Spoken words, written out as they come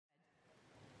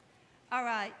All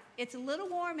right, it's a little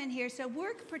warm in here, so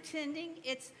we're pretending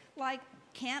it's like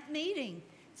camp meeting.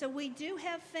 So we do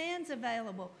have fans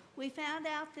available. We found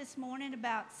out this morning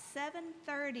about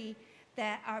 7:30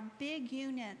 that our big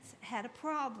units had a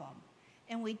problem.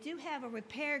 And we do have a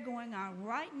repair going on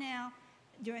right now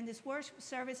during this worship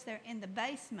service. They're in the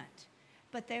basement,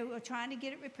 but they were trying to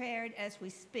get it repaired as we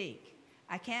speak.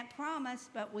 I can't promise,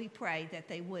 but we pray that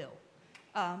they will.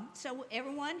 So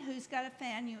everyone who's got a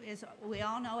fan, we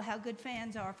all know how good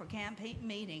fans are for camp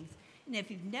meetings. And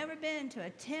if you've never been to a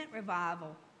tent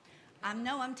revival, I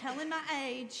know I'm telling my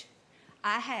age,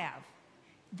 I have.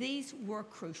 These were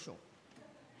crucial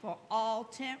for all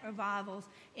tent revivals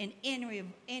in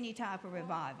any type of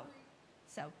revival.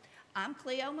 So I'm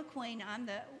Cleo McQueen. I'm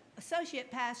the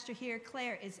associate pastor here.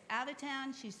 Claire is out of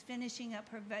town. She's finishing up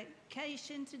her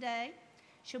vacation today.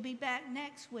 She'll be back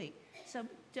next week. So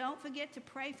don't forget to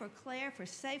pray for Claire for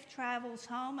safe travels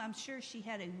home. I'm sure she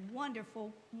had a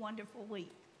wonderful, wonderful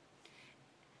week.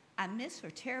 I miss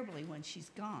her terribly when she's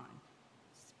gone,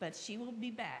 but she will be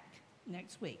back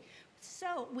next week.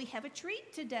 So we have a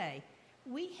treat today.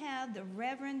 We have the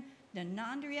Reverend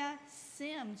DeNondria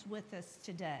Sims with us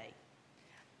today.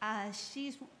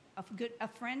 She's a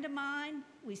friend of mine.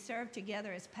 We serve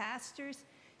together as pastors.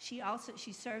 She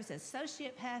serves as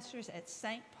associate pastors at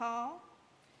St. Paul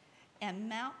and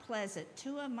Mount Pleasant,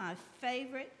 two of my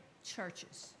favorite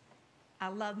churches. I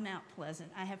love Mount Pleasant.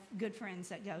 I have good friends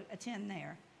that go attend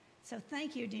there. So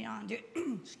thank you,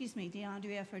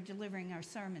 DeNondria, for delivering our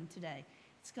sermon today.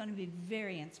 It's going to be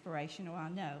very inspirational, I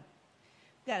know.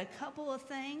 We've got a couple of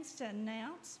things to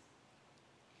announce.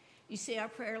 You see our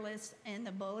prayer list in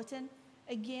the bulletin.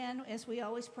 Again, as we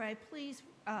always pray, please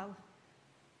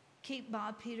keep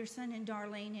Bob Peterson and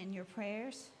Darlene in your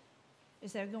prayers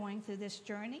as they're going through this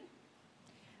journey.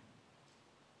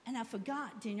 And I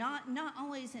forgot, not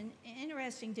only is it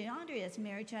interesting, DeNondria is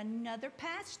married to another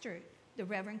pastor, the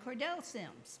Reverend Cordell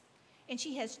Sims. And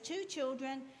she has two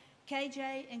children,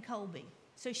 KJ and Colby.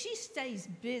 So she stays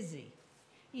busy.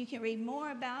 You can read more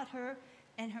about her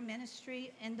and her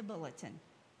ministry in the bulletin.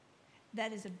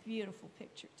 That is a beautiful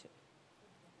picture, too.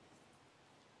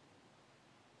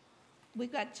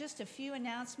 We've got just a few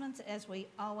announcements, as we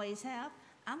always have.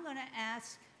 I'm going to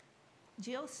ask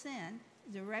Jill Sin,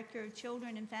 Director of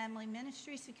Children and Family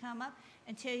Ministries, to come up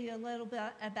and tell you a little bit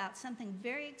about something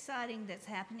very exciting that's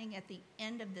happening at the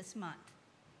end of this month.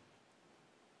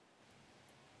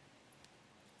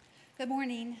 Good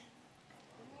morning.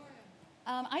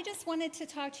 I just wanted to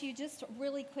talk to you just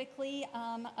really quickly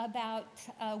about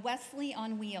Wesley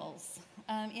on Wheels.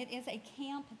 It is a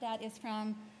camp that is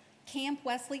from Camp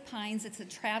Wesley Pines. It's a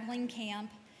traveling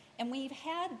camp. And we've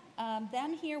had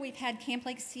them here. We've had Camp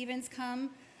Lake Stevens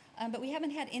come, but we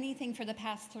haven't had anything for the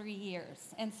past 3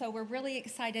 years. And so we're really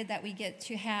excited that we get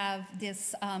to have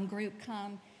this group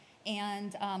come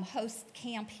and host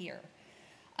camp here.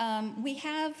 We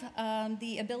have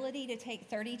the ability to take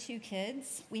 32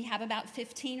 kids. We have about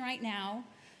 15 right now.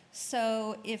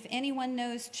 So if anyone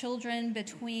knows children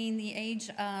between the age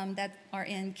that are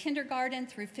in kindergarten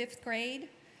through 5th grade,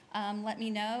 let me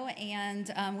know,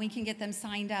 and we can get them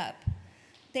signed up.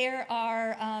 There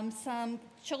are some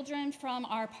children from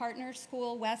our partner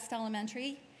school, West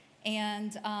Elementary,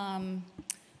 and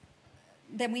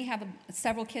then we have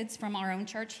several kids from our own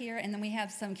church here, and then we have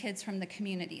some kids from the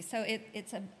community. So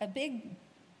it's a big,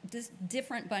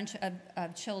 different bunch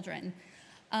of children.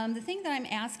 The thing that I'm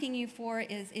asking you for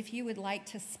is if you would like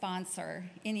to sponsor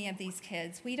any of these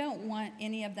kids. We don't want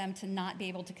any of them to not be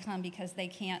able to come because they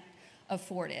can't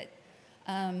afford it.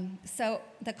 So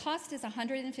the cost is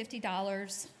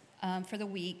 $150 for the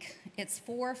week. It's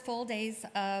 4 full days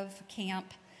of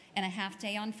camp and a half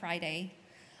day on Friday.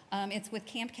 It's with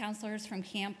camp counselors from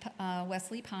Camp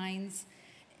Wesley Pines.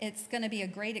 It's going to be a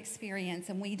great experience,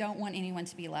 and we don't want anyone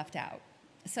to be left out.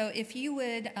 So if you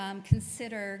would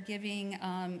consider giving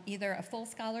either a full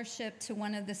scholarship to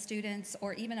one of the students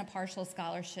or even a partial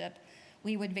scholarship,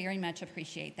 we would very much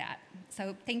appreciate that.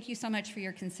 So thank you so much for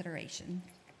your consideration.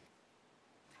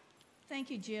 Thank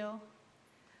you, Jill.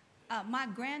 My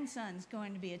grandson's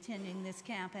going to be attending this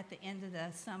camp at the end of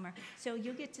the summer, so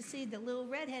you'll get to see the little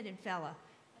redheaded fella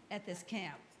at this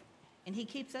camp, and he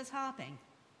keeps us hopping.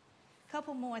 A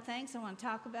couple more things I want to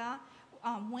talk about.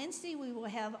 On Wednesday, we will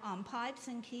have Pipes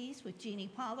and Keys with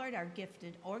Jeannie Pollard, our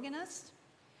gifted organist.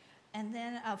 And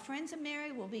then Friends of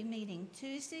Mary will be meeting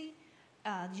Tuesday,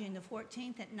 June the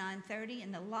 14th at 9:30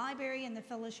 in the library in the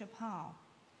Fellowship Hall.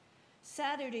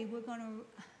 Saturday, we're going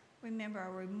to remember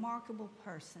a remarkable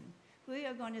person. We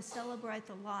are going to celebrate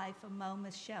the life of Mo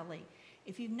Michelli.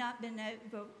 If you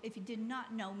did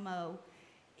not know Mo,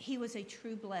 he was a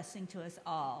true blessing to us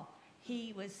all.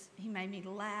 He made me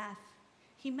laugh.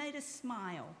 He made us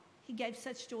smile. He gave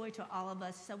such joy to all of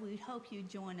us, so we hope you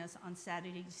join us on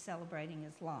Saturday celebrating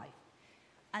his life.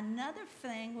 Another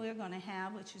thing we're going to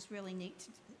have, which is really neat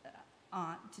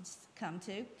to come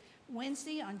to,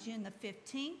 Wednesday on June the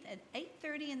 15th at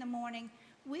 8:30 in the morning,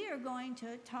 we are going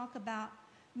to talk about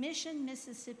Mission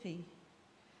Mississippi.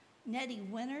 Nettie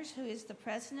Winters, who is the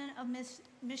president of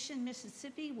Mission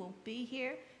Mississippi, will be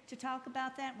here to talk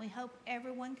about that, and we hope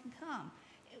everyone can come.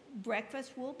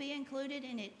 Breakfast will be included,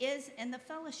 and it is in the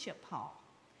fellowship hall.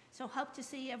 So hope to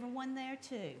see everyone there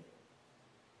too.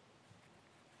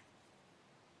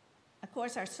 Of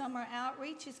course, our summer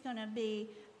outreach is going to be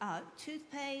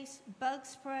toothpaste, bug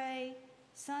spray,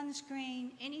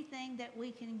 sunscreen, anything that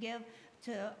we can give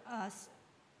to us,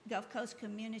 Gulf Coast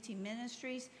Community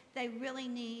Ministries. They really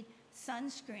need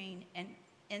sunscreen and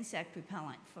insect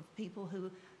repellent for people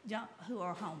who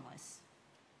are homeless.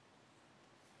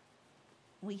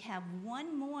 We have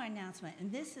one more announcement,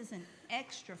 and this is an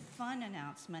extra fun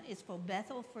announcement. It's for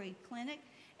Bethel Free Clinic,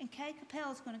 and Kay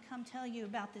Capel is going to come tell you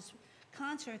about this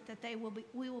concert that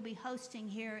we will be hosting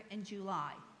here in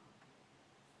July.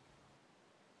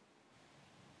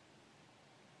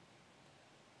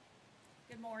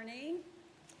 Good morning.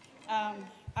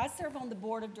 I serve on the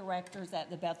board of directors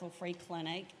at the Bethel Free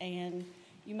Clinic, and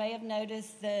you may have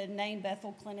noticed the name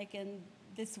Bethel Clinic in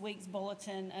this week's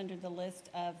bulletin under the list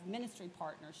of ministry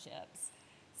partnerships.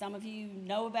 Some of you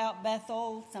know about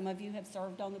Bethel, some of you have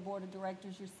served on the board of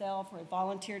directors yourself or have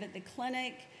volunteered at the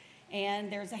clinic,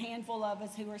 and there's a handful of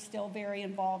us who are still very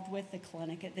involved with the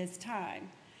clinic at this time.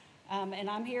 And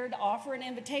I'm here to offer an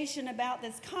invitation about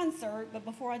this concert, but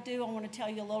before I do, I want to tell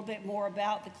you a little bit more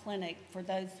about the clinic for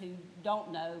those who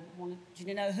don't know. I want you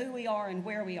to know who we are and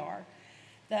where we are.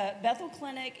 The Bethel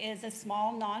Clinic is a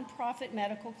small nonprofit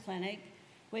medical clinic,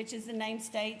 which, as the name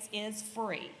states, is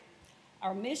free.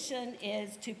 Our mission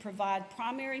is to provide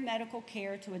primary medical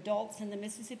care to adults in the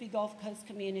Mississippi Gulf Coast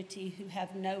community who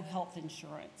have no health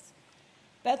insurance.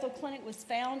 Bethel Clinic was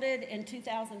founded in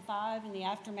 2005 in the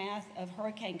aftermath of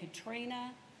Hurricane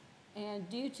Katrina, and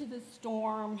due to the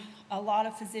storm, a lot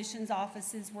of physicians'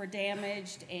 offices were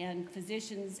damaged, and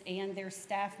physicians and their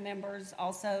staff members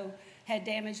also had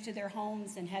damage to their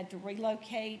homes and had to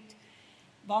relocate.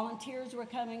 Volunteers were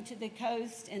coming to the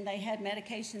coast, and they had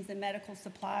medications and medical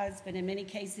supplies, but in many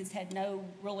cases had no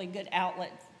really good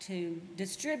outlet to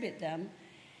distribute them.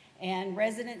 And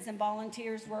residents and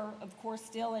volunteers were, of course,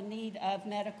 still in need of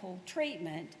medical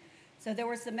treatment. So there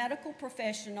were some medical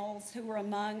professionals who were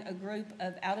among a group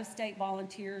of out-of-state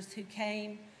volunteers who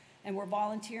came and were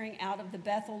volunteering out of the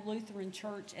Bethel Lutheran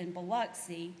Church in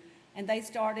Biloxi, and they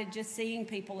started just seeing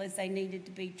people as they needed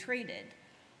to be treated.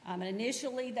 And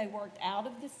initially, they worked out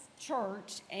of this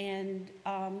church, and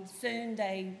soon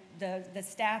the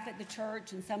staff at the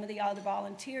church and some of the other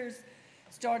volunteers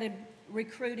started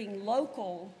recruiting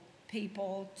local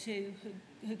people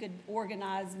who could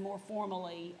organize more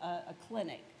formally a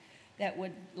clinic that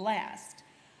would last.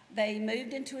 They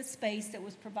moved into a space that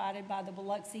was provided by the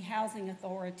Biloxi Housing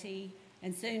Authority,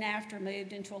 and soon after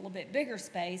moved into a little bit bigger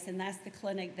space, and that's the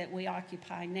clinic that we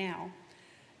occupy now.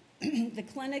 The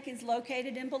clinic is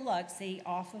located in Biloxi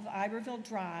off of Iberville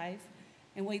Drive,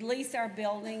 and we lease our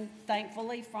building,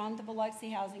 thankfully, from the Biloxi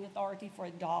Housing Authority for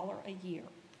 $1 a year.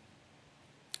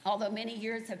 Although many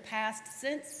years have passed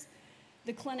since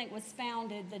the clinic was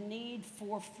founded, the need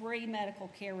for free medical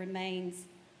care remains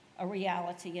a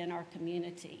reality in our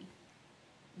community.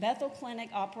 Bethel Clinic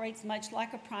operates much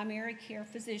like a primary care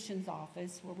physician's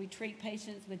office, where we treat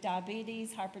patients with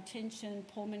diabetes, hypertension,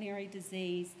 pulmonary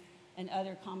disease, and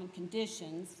other common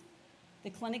conditions. The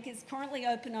clinic is currently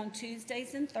open on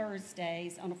Tuesdays and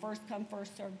Thursdays on a first-come,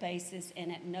 first-served basis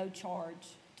and at no charge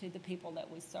to the people that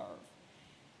we serve.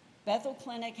 Bethel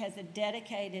Clinic has a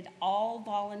dedicated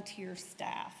all-volunteer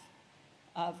staff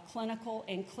of clinical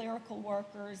and clerical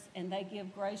workers, and they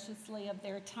give graciously of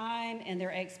their time and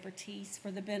their expertise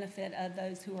for the benefit of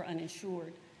those who are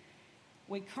uninsured.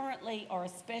 We currently are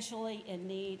especially in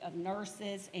need of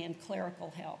nurses and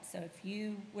clerical help. So if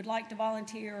you would like to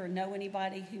volunteer or know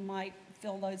anybody who might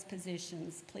fill those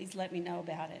positions, please let me know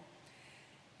about it.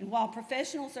 And while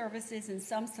professional services and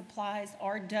some supplies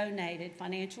are donated,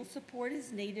 financial support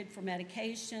is needed for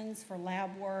medications, for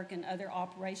lab work, and other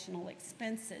operational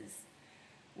expenses.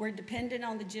 We're dependent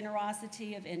on the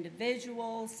generosity of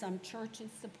individuals. Some churches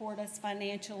support us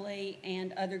financially,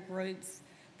 and other groups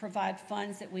provide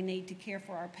funds that we need to care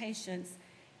for our patients.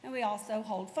 And we also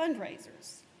hold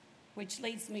fundraisers, which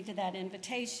leads me to that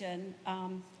invitation.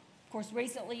 Of course,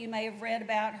 recently you may have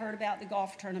heard about the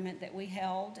golf tournament that we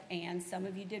held, and some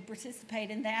of you did participate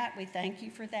in that. We thank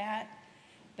you for that.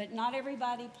 but not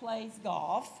everybody plays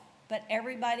golf, but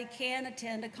everybody can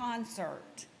attend a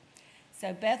concert.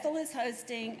 So Bethel is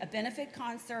hosting a benefit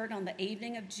concert on the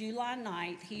evening of July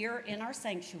 9th here in our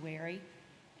sanctuary,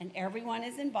 and everyone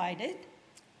is invited.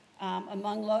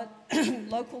 Among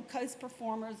local coast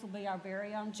performers will be our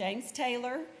very own James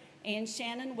Taylor and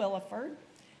Shannon Williford. In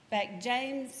fact,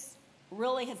 James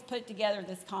really has put together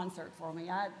this concert for me.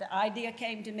 The idea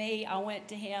came to me, I went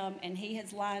to him, and he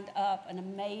has lined up an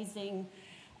amazing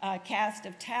cast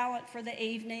of talent for the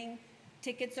evening.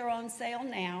 Tickets are on sale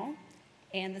now,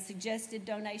 and the suggested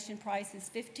donation price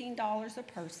is $15 a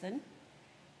person.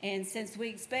 And since we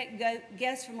expect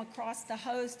guests from across the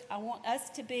host, I want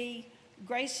us to be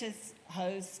gracious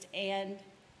hosts and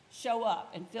show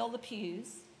up and fill the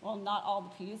pews. Well, not all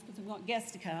the pews because we want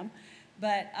guests to come,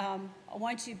 but I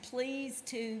want you please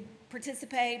to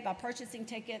participate by purchasing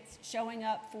tickets, showing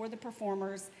up for the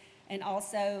performers, and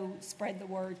also spread the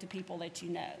word to people that you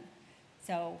know.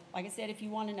 So, like I said, if you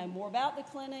want to know more about the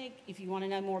clinic, if you want to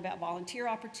know more about volunteer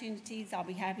opportunities, I'll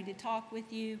be happy to talk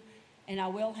with you, and I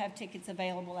will have tickets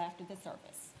available after the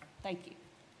service. Thank you.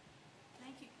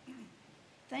 Thank you.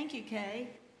 Thank you, Kay.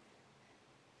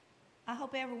 I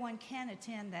hope everyone can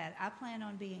attend that. I plan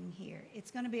on being here.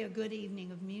 It's going to be a good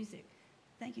evening of music.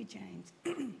 Thank you, James.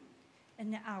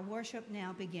 And our worship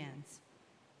now begins.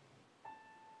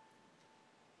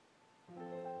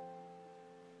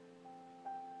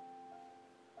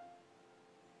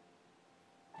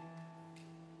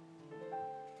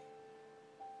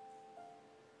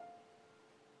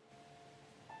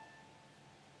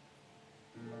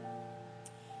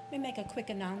 Let me make a quick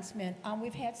announcement.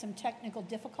 We've had some technical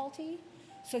difficulty,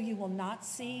 so you will not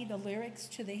see the lyrics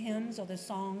to the hymns or the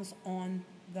songs on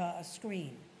the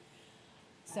screen.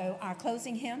 So our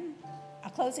closing hymn, our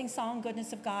closing song,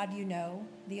 Goodness of God, you know.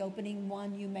 The opening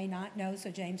one you may not know,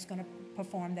 so James is going to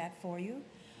perform that for you.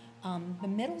 The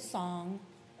middle song,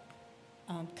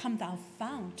 Come Thou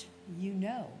Fount, you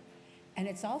know. And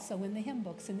it's also in the hymn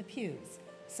books in the pews.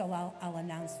 So I'll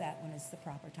announce that when it's the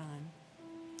proper time.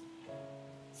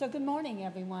 So good morning,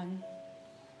 everyone.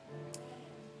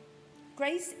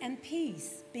 Grace and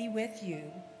peace be with you,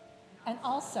 and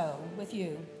also with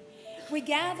you. We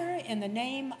gather in the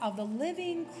name of the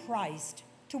living Christ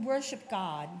to worship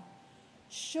God.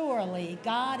 Surely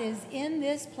God is in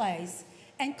this place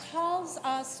and calls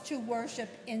us to worship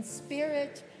in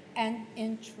spirit and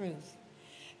in truth.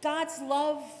 God's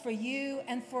love for you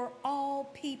and for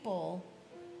all people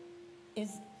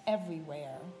is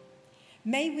everywhere.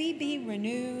 May we be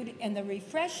renewed in the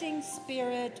refreshing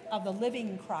spirit of the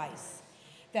living Christ,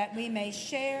 that we may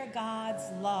share God's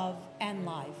love and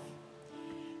life.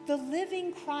 The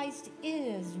living Christ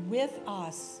is with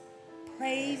us.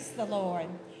 Praise the Lord.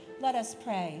 Let us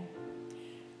pray.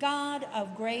 God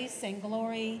of grace and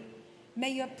glory,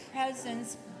 may your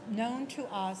presence known to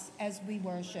us as we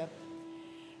worship.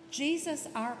 Jesus,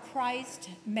 our Christ,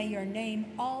 may your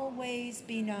name always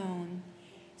be known.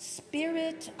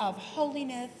 Spirit of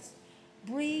holiness,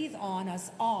 breathe on us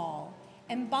all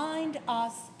and bind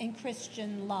us in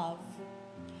Christian love.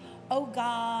 O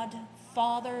God,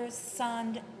 Father,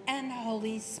 Son, and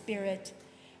Holy Spirit,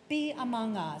 be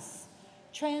among us.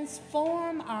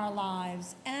 Transform our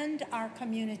lives and our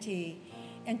community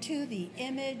into the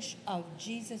image of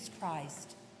Jesus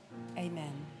Christ.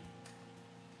 Amen.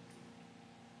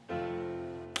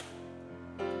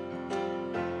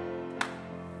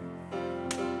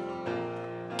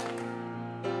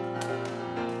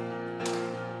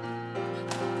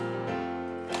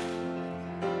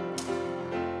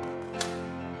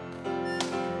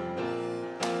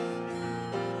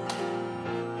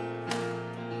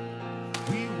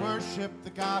 worship the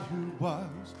God who was.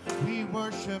 We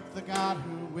worship the God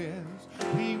who is.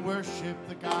 We worship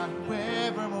the God who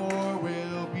evermore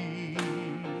will be.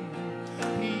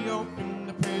 He opened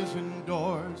the prison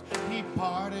doors. He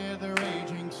parted the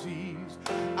raging seas.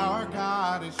 Our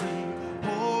God is He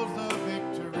holds the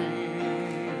victory.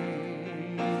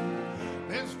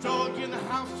 There's joy in the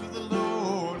house of the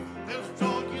Lord. There's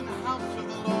joy in the house of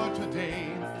the Lord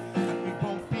today. And we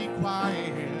won't be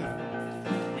quiet.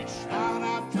 We shout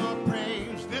out your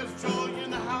praise. There's joy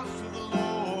in the house of the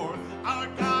Lord. Our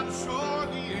God is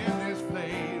surely in this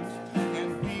place.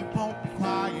 And we won't be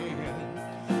quiet.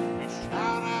 We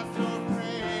shout out your praise.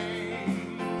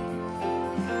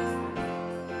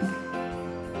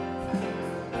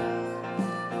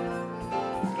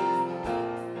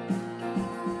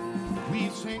 We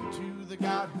sing to the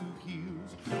God who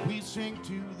heals. We sing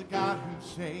to the God who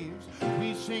saves.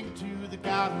 We sing to the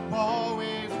God who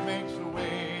always makes a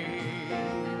way.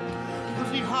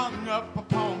 'Cause He hung up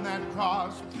upon that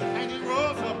cross and He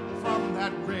rose up from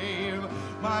that grave.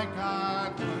 My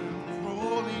God turns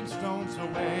rolling stones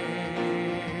away.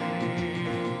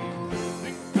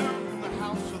 Sing down in the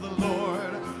house of the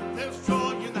Lord. There's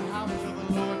joy in the house of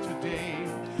the Lord today.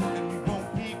 And we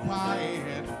won't be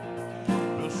quiet.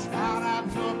 We'll shout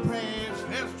out your praise.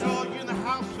 There's joy in the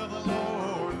house of the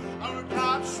Lord. Our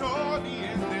God surely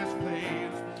in this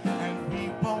place. And we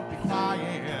won't be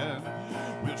quiet.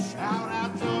 We'll shout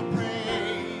out your praise.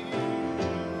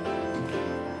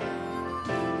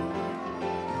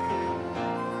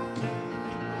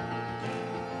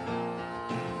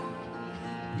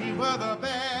 We were the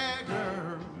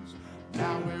beggars,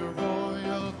 now we're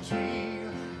royalty.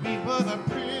 We were the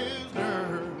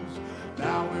prisoners,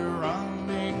 now we're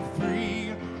running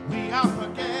free. We are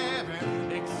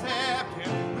forgiven,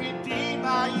 accepted, redeemed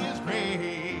by His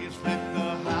grace. Let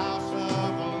the house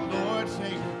of the Lord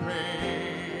sing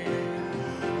praise.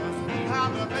 'Cause we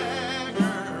are the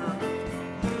beggars,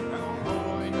 now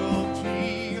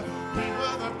royalty. We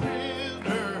were the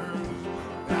prisoners,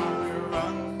 now we're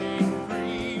running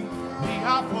free. We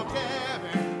are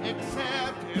forgiven,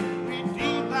 accepted,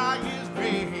 redeemed by His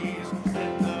grace.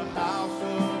 Let the house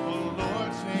of the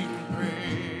Lord sing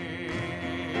praise.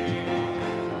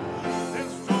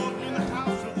 There's joy in the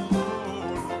house of the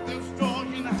Lord. There's joy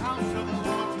in the house of the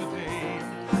Lord today.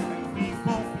 And we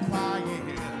won't be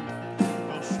quiet.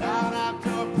 We'll shout out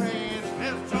your praise.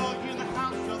 There's joy in the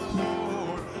house of the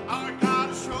Lord. Our God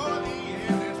is surely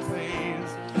in this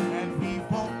place. And we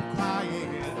won't be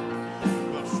quiet.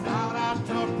 We'll shout out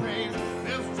your praise.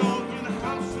 There's joy in the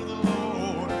house of the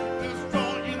Lord. There's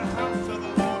joy in the house of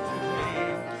the Lord today.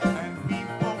 And we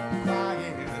won't be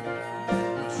quiet.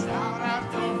 We'll shout out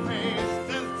your praise.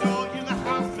 There's joy in the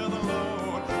house of the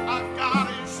Lord. Our God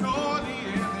is surely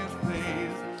in this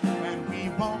place. And we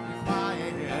won't be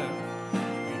quiet.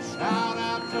 We shout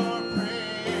out your praise.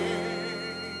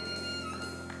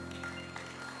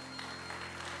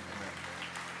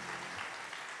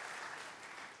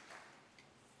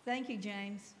 Thank you,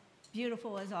 James.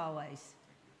 Beautiful as always.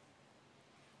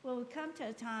 Well, we come to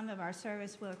a time of our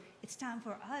service where it's time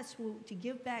for us to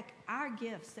give back our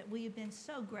gifts that we have been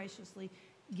so graciously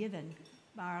given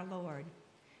by our Lord.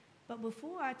 But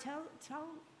before I tell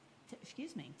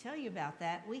you about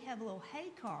that, we have little hay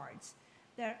cards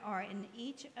that are in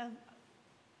each of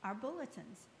our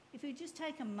bulletins. If you just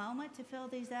take a moment to fill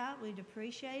these out, we'd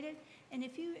appreciate it. And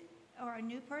if you are a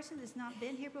new person that's not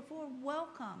been here before,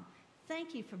 welcome.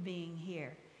 Thank you for being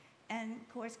here. And of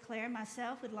course, Claire and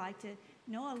myself would like to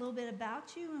know a little bit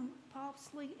about you and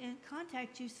possibly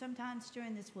contact you sometimes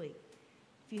during this week.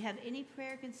 If you have any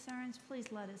prayer concerns,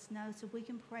 please let us know so we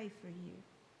can pray for you.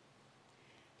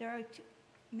 There are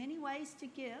many ways to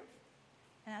give,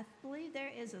 and I believe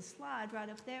there is a slide right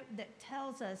up there that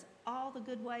tells us all the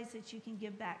good ways that you can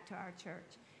give back to our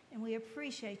church. And we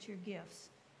appreciate your gifts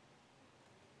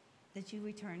that you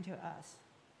return to us.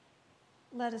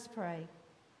 Let us pray.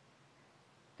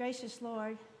 Gracious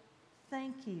Lord,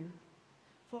 thank you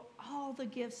for all the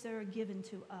gifts that are given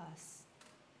to us.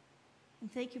 And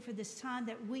thank you for this time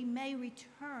that we may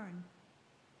return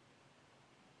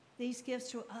these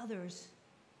gifts to others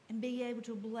and be able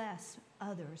to bless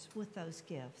others with those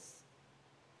gifts.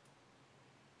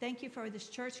 Thank you for this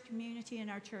church community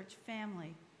and our church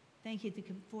family. Thank you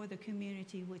for the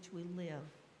community which we live.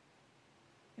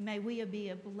 And may we be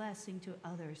a blessing to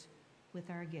others with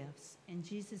our gifts. In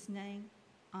Jesus' name,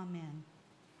 amen.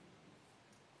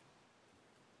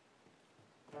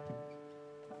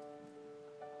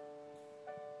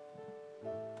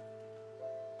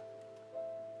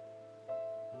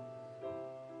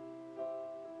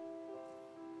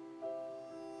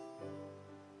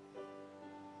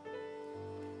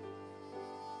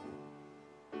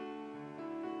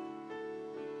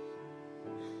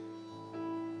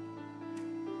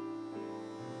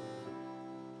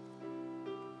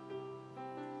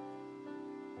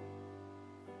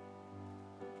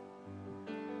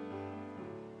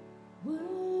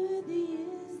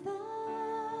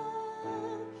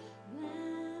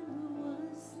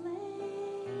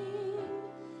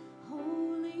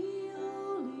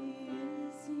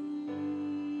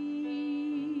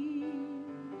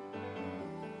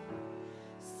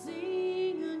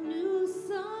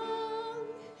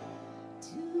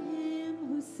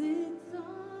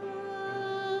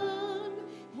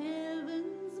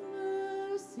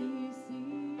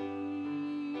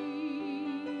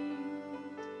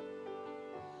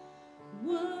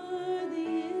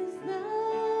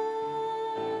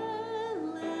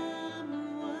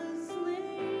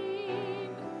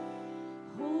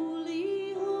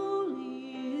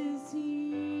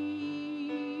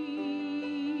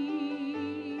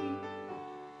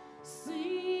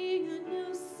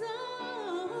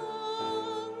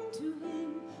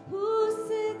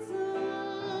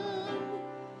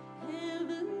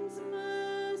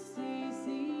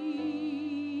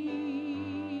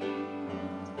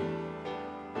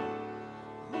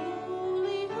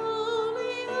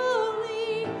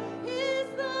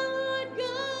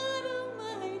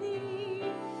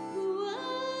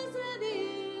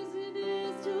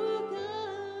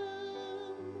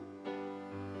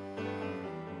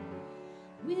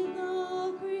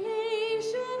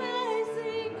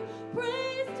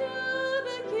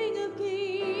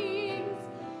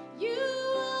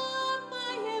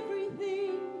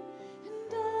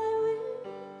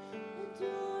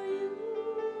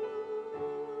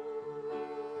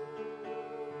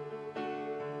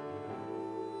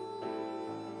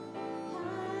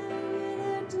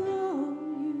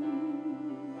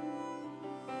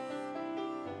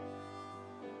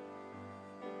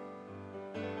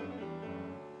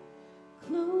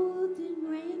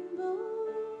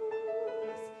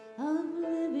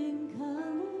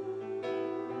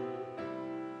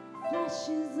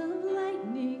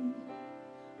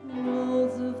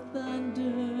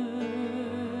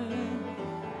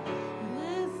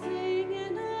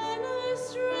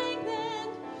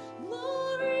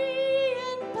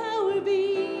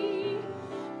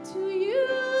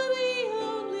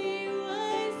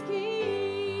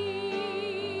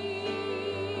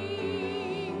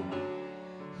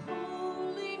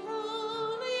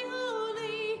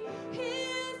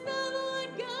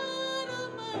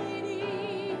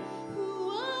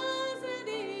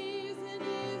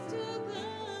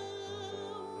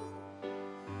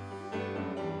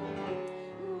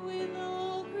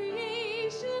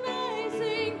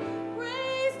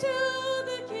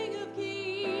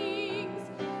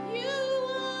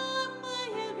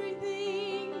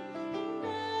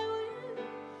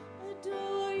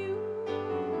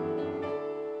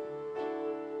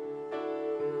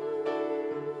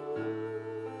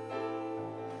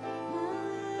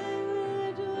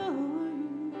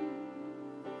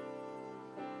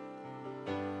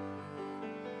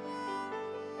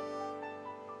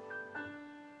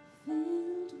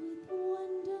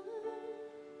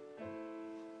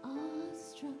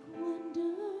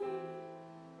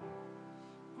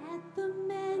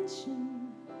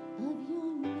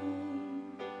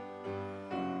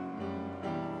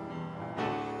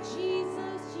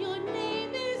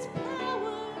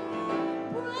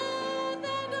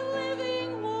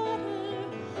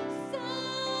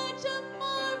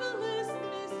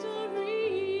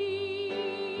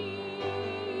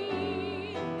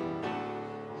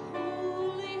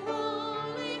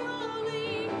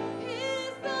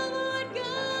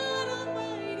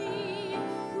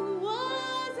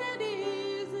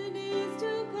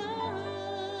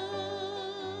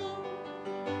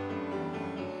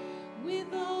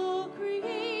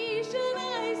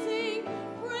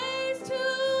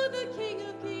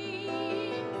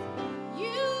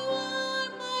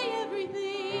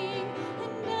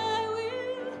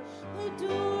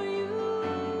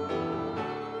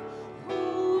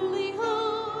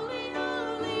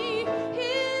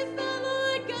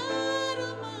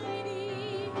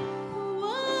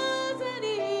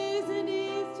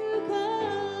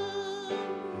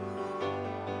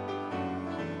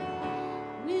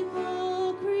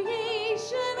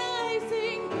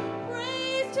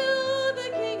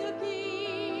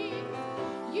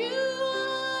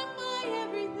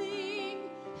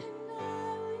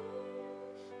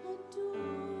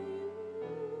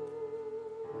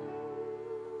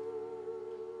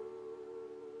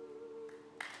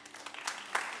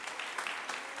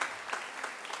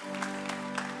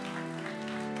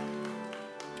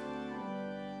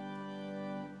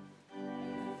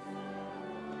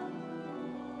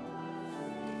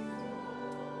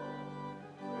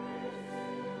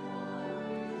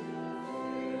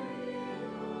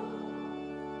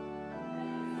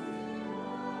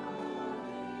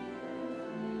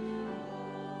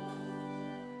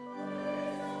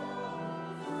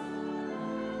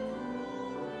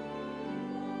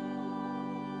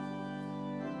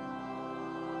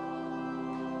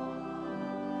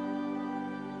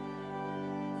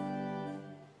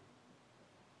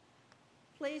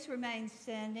 Please remain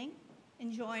standing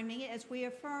and join me as we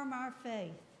affirm our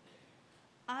faith.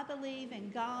 I believe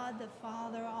in God the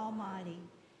Father Almighty,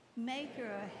 maker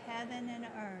of heaven and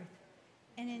earth,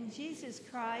 and in Jesus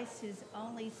Christ, his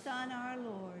only Son, our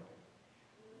Lord,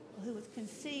 who was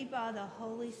conceived by the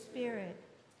Holy Spirit,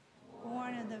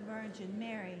 born of the Virgin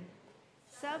Mary,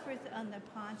 suffered under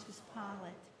Pontius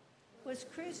Pilate, was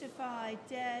crucified,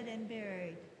 dead, and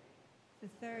buried. The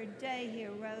third day he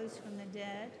arose from the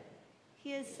dead.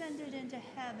 He ascended into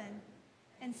heaven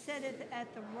and sitteth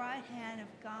at the right hand of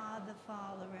God the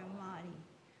Father Almighty.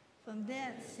 From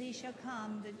thence he shall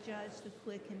come to judge the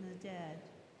quick and the dead.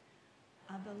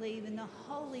 I believe in the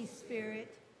Holy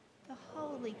Spirit, the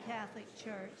Holy Catholic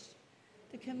Church,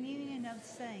 the communion of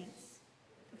saints,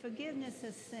 the forgiveness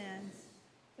of sins,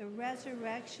 the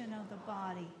resurrection of the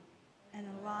body, and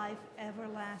a life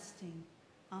everlasting.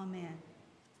 Amen.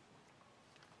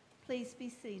 Please be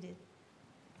seated.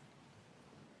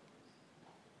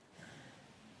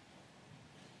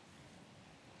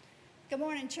 Good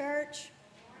morning, church.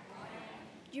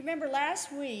 Do you remember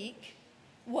last week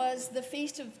was the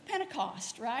Feast of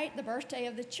Pentecost, right? The birthday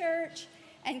of the church.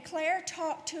 And Claire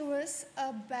talked to us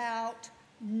about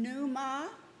pneuma,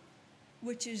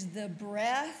 which is the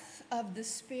breath of the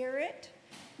Spirit.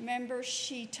 Remember,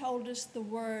 she told us the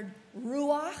word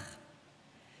ruach,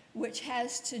 which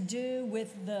has to do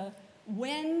with the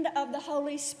wind of the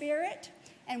Holy Spirit.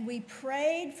 And we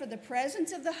prayed for the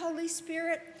presence of the Holy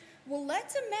Spirit. Well,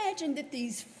 let's imagine that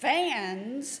these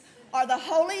fans are the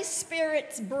Holy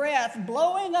Spirit's breath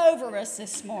blowing over us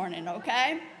this morning,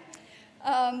 okay?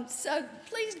 So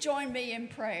please join me in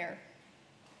prayer.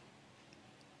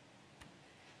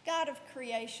 God of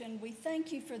creation, we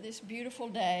thank you for this beautiful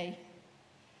day,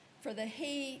 for the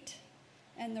heat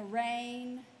and the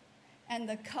rain and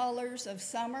the colors of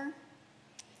summer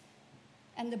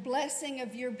and the blessing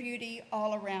of your beauty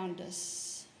all around us.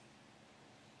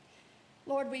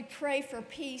 Lord, we pray for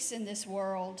peace in this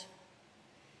world.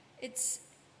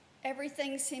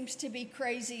 Everything seems to be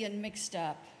crazy and mixed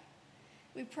up.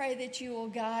 We pray that you will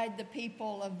guide the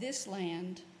people of this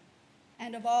land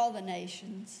and of all the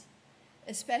nations.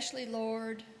 Especially,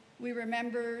 Lord, we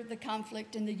remember the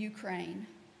conflict in the Ukraine.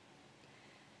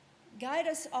 Guide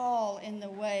us all in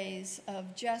the ways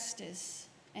of justice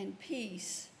and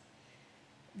peace,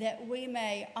 that we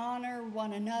may honor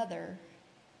one another,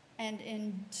 and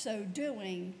in so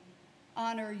doing,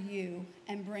 honor you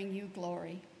and bring you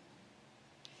glory.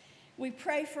 We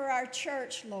pray for our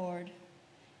church, Lord.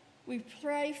 We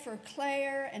pray for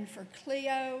Claire and for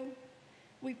Cleo.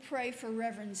 We pray for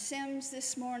Reverend Sims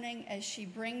this morning as she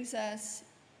brings us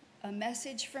a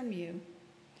message from you.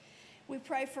 We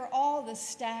pray for all the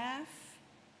staff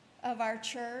of our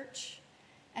church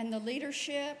and the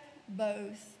leadership,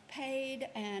 both paid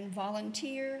and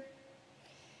volunteer.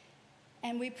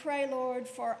 And we pray, Lord,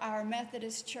 for our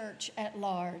Methodist church at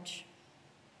large.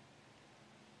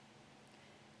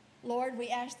 Lord, we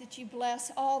ask that you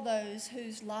bless all those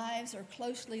whose lives are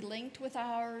closely linked with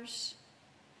ours.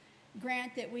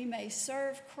 Grant that we may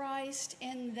serve Christ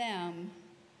in them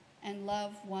and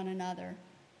love one another.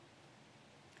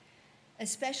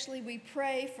 Especially we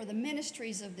pray for the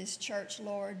ministries of this church,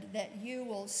 Lord, that you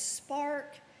will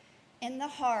spark in the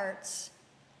hearts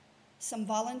some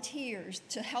volunteers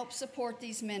to help support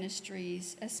these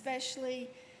ministries,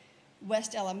 especially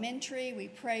West Elementary. We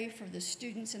pray for the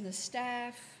students and the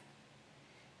staff.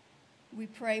 We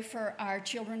pray for our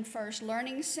Children First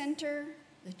Learning Center,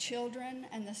 the children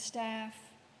and the staff,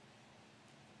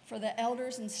 for the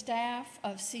elders and staff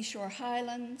of Seashore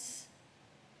Highlands,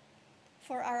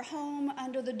 for our Home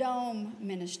Under the Dome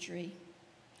ministry.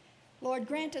 Lord,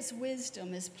 grant us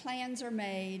wisdom as plans are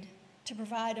made to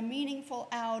provide a meaningful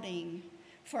outing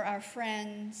for our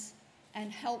friends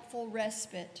and helpful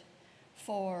respite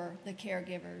for the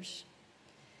caregivers.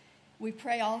 We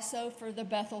pray also for the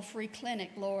Bethel Free Clinic,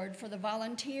 Lord, for the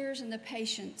volunteers and the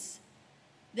patients,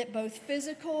 that both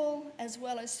physical as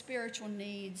well as spiritual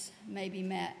needs may be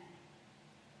met.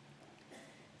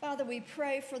 Father, we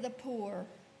pray for the poor,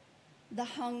 the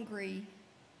hungry,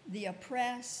 the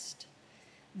oppressed,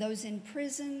 those in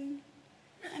prison,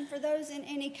 and for those in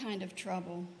any kind of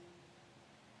trouble.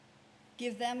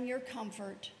 Give them your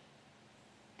comfort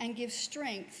and give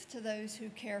strength to those who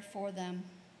care for them.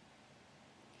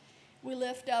 We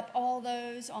lift up all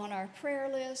those on our prayer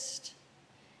list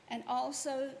and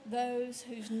also those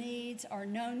whose needs are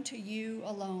known to you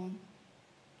alone.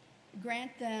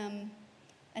 Grant them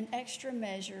an extra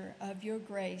measure of your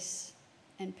grace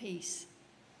and peace.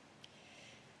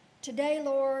 Today,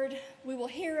 Lord, we will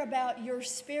hear about your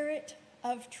Spirit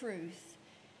of truth.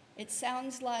 It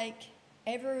sounds like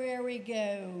Everywhere we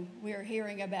go, we're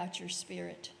hearing about your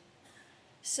Spirit.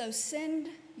 So send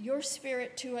your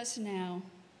Spirit to us now,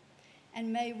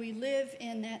 and may we live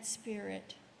in that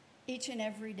Spirit each and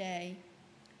every day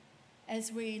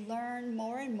as we learn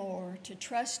more and more to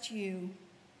trust you,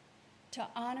 to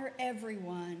honor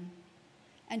everyone,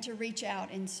 and to reach out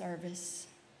in service.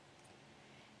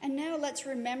 And now let's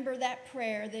remember that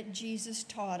prayer that Jesus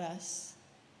taught us.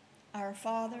 Our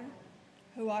Father,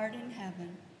 who art in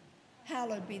heaven,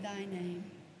 hallowed be thy name.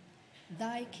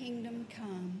 Thy kingdom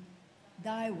come,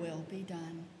 thy will be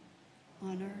done,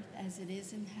 on earth as it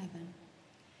is in heaven.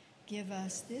 Give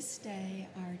us this day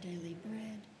our daily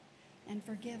bread, and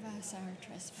forgive us our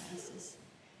trespasses,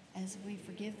 as we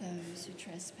forgive those who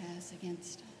trespass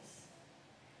against us.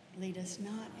 Lead us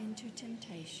not into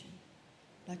temptation,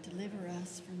 but deliver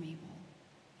us from evil.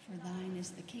 For thine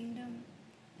is the kingdom,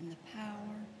 and the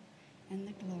power, and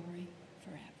the glory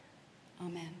forever.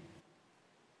 Amen.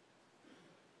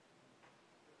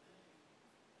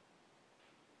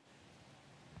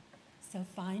 So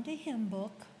find a hymn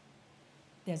book.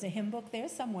 There's a hymn book there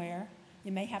somewhere.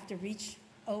 You may have to reach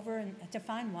over to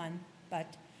find one,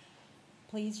 but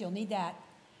please, you'll need that.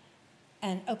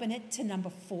 And open it to number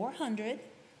 400.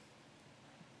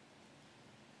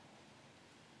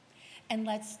 And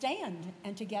let's stand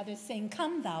and together sing,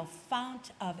 "Come Thou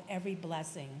Fount of Every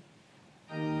Blessing."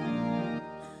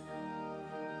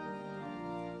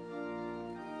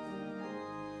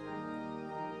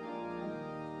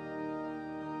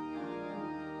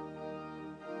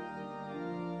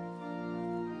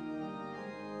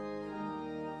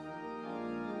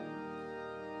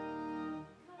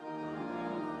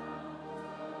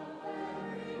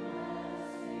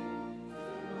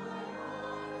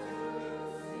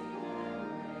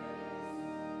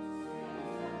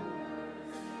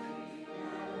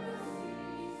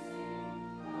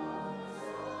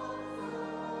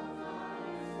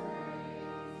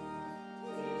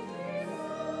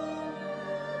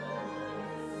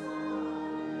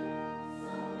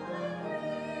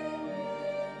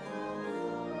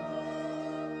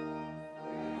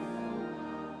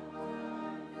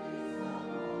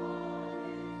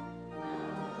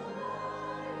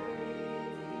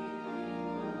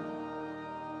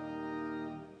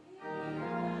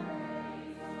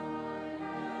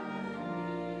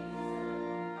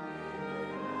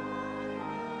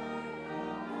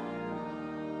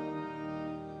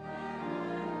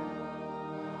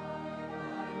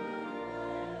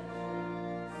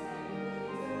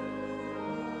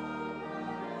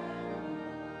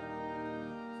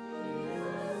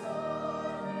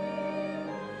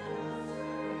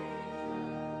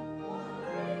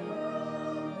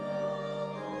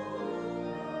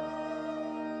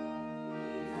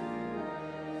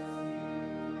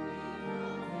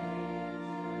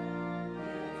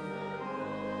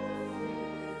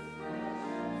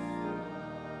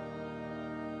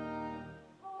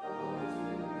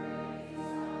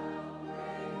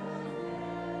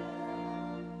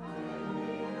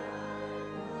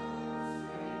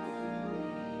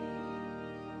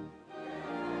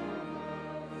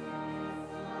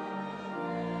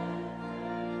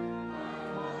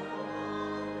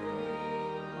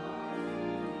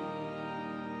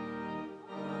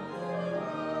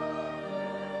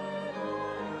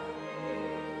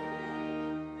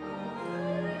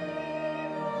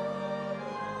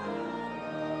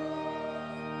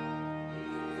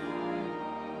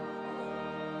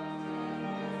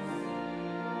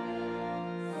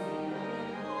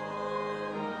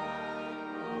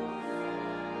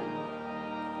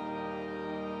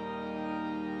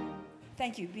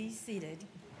 Thank you. Be seated.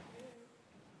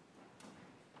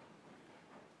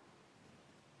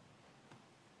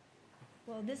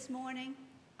 Well, this morning,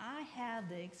 I have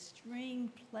the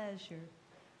extreme pleasure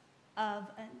of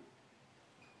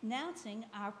announcing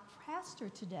our pastor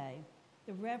today,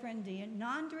 the Reverend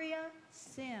DeNondria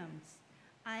Sims.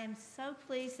 I am so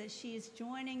pleased that she is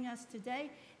joining us today,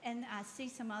 and I see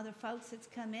some other folks that's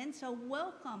come in, so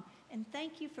welcome, and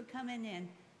thank you for coming in.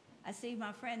 I see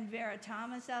my friend Vera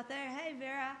Thomas out there. Hey,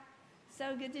 Vera,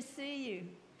 so good to see you.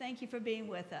 Thank you for being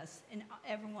with us and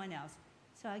everyone else.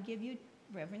 So I give you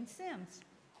Reverend Sims.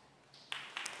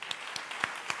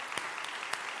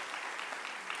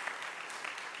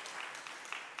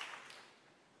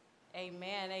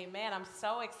 Amen, amen. I'm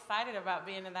so excited about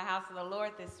being in the house of the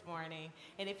Lord this morning.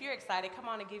 And if you're excited, come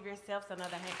on and give yourselves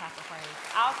another hand clap of praise.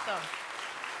 Awesome.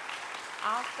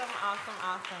 Awesome, awesome,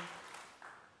 awesome.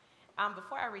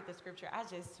 Before I read the scripture, I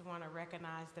just want to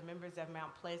recognize the members of Mount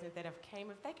Pleasant that have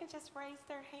came. If they can just raise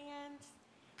their hands,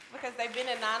 because they've been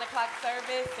in 9 o'clock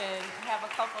service and have a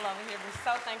couple over here. We're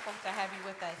so thankful to have you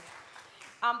with us.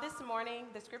 This morning,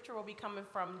 the scripture will be coming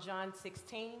from John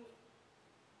 16,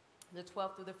 the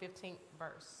 12th through the 15th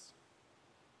verse.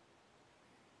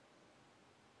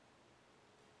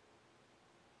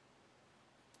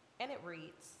 And it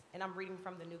reads, and I'm reading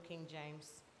from the New King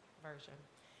James Version.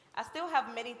 I still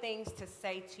have many things to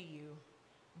say to you,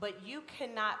 but you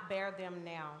cannot bear them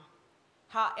now.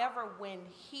 However, when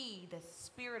he, the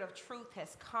Spirit of truth,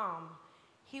 has come,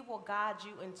 he will guide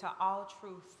you into all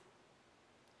truth.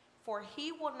 For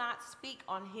he will not speak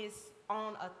on his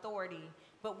own authority,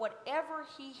 but whatever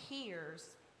he hears,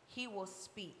 he will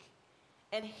speak.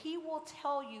 And he will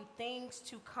tell you things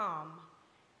to come.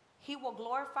 He will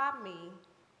glorify me,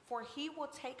 for he will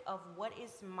take of what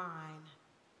is mine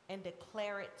and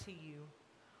declare it to you.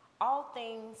 All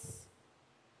things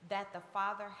that the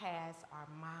Father has are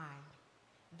mine.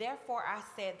 Therefore I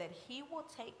said that he will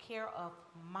take care of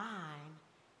mine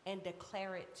and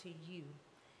declare it to you.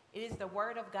 It is the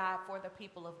word of God for the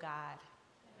people of God.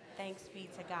 Thanks be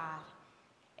to God.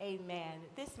 Amen.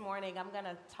 This morning I'm going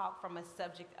to talk from a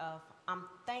subject of I'm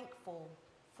thankful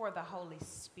for the Holy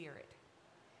Spirit.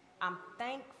 I'm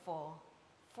thankful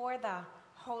for the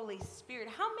Holy Spirit.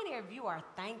 How many of you are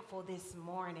thankful this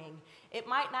morning? It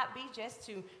might not be just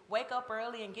to wake up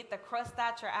early and get the crust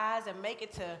out your eyes and make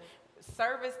it to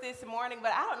service this morning,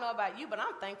 but I don't know about you, but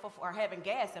I'm thankful for having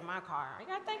gas in my car. Are you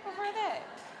guys thankful for that?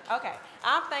 Okay,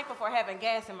 I'm thankful for having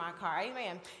gas in my car.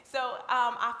 Amen. So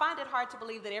I find it hard to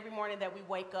believe that every morning that we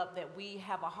wake up that we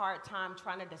have a hard time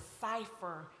trying to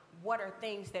decipher what are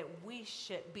things that we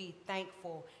should be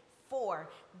thankful for.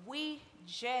 We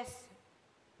just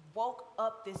woke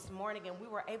up this morning and we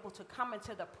were able to come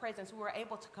into the presence. We were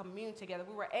able to commune together.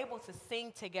 We were able to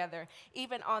sing together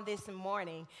even on this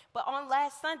morning. But on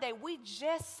last Sunday, we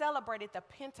just celebrated the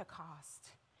Pentecost.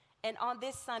 And on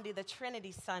this Sunday, the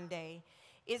Trinity Sunday,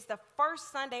 is the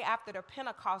first Sunday after the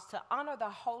Pentecost to honor the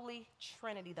Holy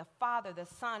Trinity, the Father, the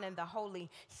Son, and the Holy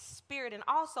Spirit. And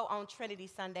also on Trinity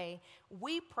Sunday,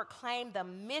 we proclaim the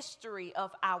mystery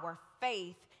of our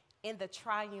faith in the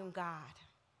triune God.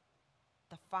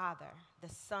 The Father, the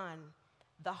Son,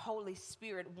 the Holy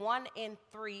Spirit, 1 in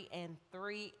 3 and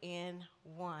 3 in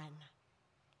 1.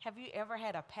 Have you ever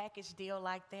had a package deal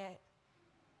like that?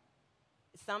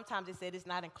 Sometimes it said it's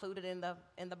not included in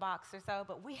the box or so,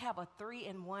 but we have a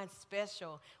 3-in-1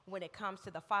 special when it comes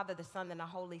to the Father, the Son, and the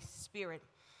Holy Spirit.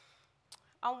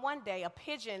 On one day, a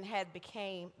pigeon had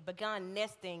begun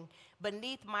nesting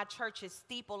beneath my church's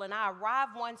steeple, and I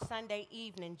arrived one Sunday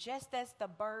evening just as the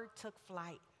bird took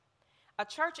flight. A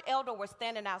church elder was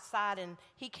standing outside, and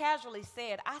he casually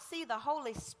said, I see the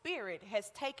Holy Spirit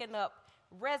has taken up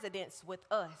residence with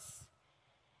us.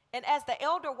 And as the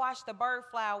elder watched the bird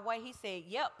fly away, he said,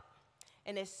 yep.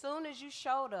 And as soon as you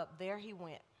showed up, there he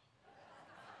went.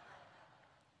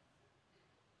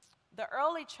 The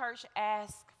early church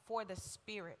asked for the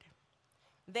Spirit.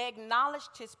 They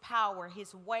acknowledged his power,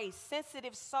 his ways.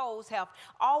 Sensitive souls have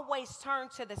always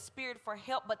turned to the Spirit for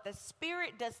help, but the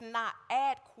Spirit does not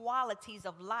add qualities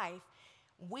of life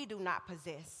we do not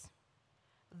possess.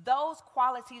 Those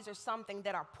qualities are something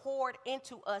that are poured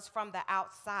into us from the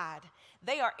outside.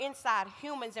 They are inside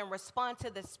humans and respond to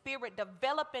the Spirit,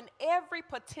 developing every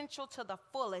potential to the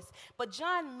fullest. But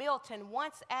John Milton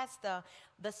once asked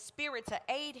the Spirit to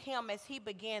aid him as he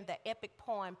began the epic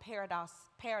poem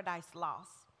Paradise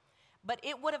Lost. But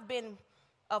it would have been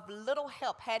of little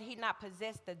help had he not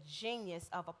possessed the genius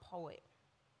of a poet.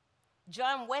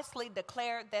 John Wesley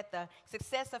declared that the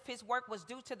success of his work was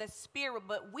due to the Spirit,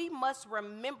 but we must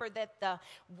remember that the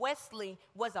Wesley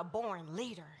was a born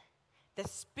leader. The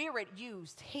Spirit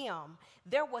used him.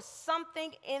 There was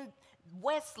something in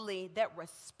Wesley that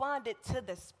responded to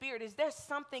the Spirit. Is there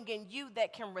something in you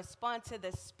that can respond to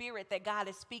the Spirit that God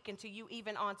is speaking to you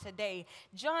even on today?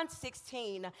 John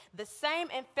 16, the same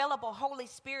infallible Holy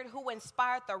Spirit who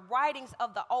inspired the writings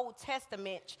of the Old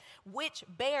Testament, which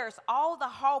bears all the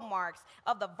hallmarks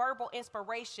of the verbal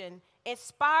inspiration,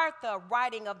 inspired the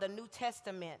writing of the New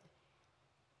Testament.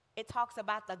 It talks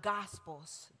about the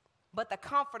Gospels. But the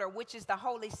Comforter, which is the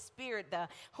Holy Spirit,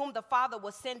 whom the Father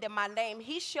will send in my name,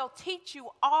 he shall teach you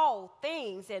all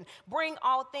things and bring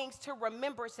all things to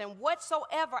remembrance, and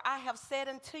whatsoever I have said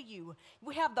unto you.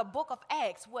 We have the book of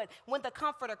Acts, when the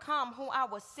Comforter come, whom I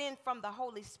will send from the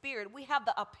Holy Spirit. We have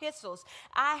the epistles.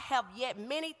 I have yet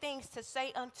many things to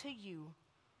say unto you,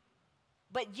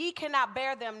 but ye cannot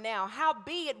bear them now.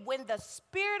 Howbeit, when the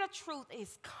Spirit of truth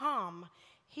is come,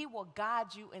 he will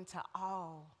guide you into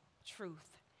all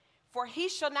truth. For he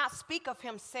shall not speak of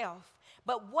himself,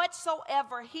 but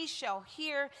whatsoever he shall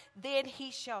hear, then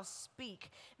he shall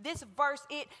speak. This verse,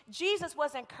 Jesus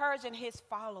was encouraging his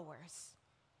followers.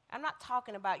 I'm not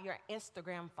talking about your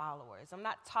Instagram followers. I'm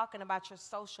not talking about your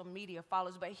social media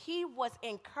followers, but he was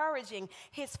encouraging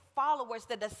his followers,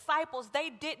 the disciples. They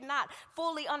did not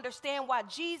fully understand why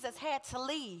Jesus had to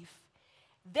leave.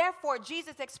 Therefore,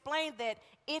 Jesus explained that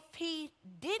if he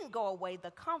didn't go away,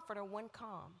 the Comforter wouldn't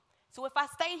come. So if I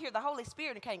stay here, the Holy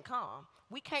Spirit can't come.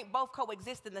 We can't both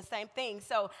coexist in the same thing.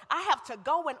 So I have to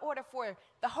go in order for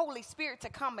the Holy Spirit to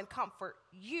come and comfort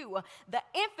you. The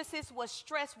emphasis was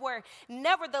stressed where,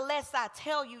 nevertheless, I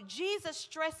tell you, Jesus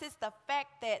stresses the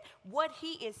fact that what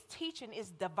he is teaching is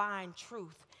divine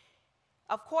truth.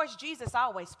 Of course, Jesus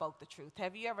always spoke the truth.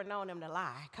 Have you ever known him to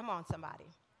lie? Come on, somebody.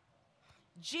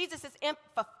 Jesus is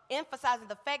emphasizing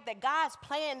the fact that God's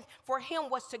plan for him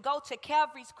was to go to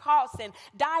Calvary's cross and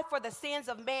die for the sins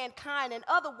of mankind. In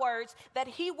other words, that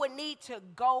he would need to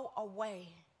go away.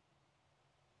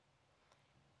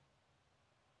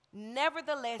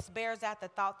 Nevertheless, bears out the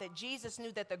thought that Jesus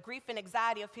knew that the grief and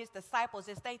anxiety of his disciples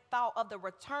as they thought of the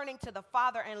returning to the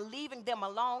Father and leaving them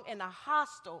alone in a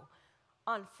hostile,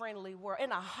 unfriendly world.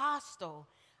 In a hostile,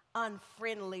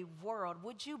 unfriendly world.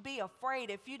 Would you be afraid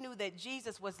if you knew that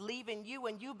Jesus was leaving you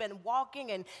and you've been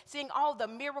walking and seeing all the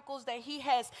miracles that he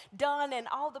has done and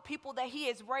all the people that he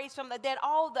has raised from the dead,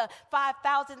 all the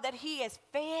 5,000 that he has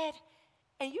fed?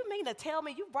 And you mean to tell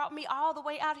me you brought me all the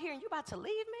way out here and you about to leave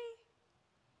me?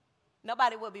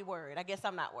 Nobody would be worried. I guess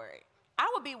I'm not worried. I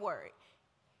would be worried.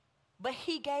 But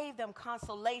he gave them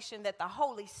consolation that the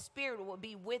Holy Spirit would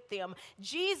be with them.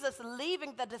 Jesus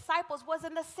leaving the disciples was a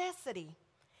necessity.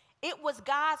 It was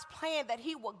God's plan that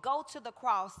he would go to the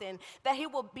cross and that he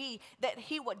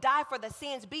would die for the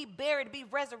sins, be buried, be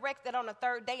resurrected on the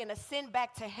third day, and ascend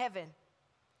back to heaven.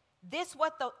 This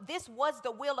was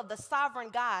the will of the sovereign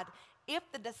God. If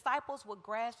the disciples would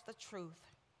grasp the truth,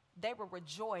 they would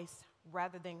rejoice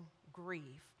rather than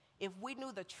grieve. If we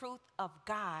knew the truth of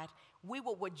God, we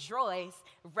would rejoice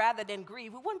rather than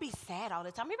grieve. We wouldn't be sad all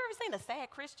the time. Have you ever seen a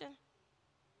sad Christian?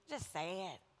 Just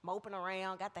sad, moping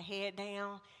around, got the head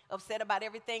down, upset about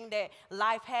everything that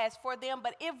life has for them.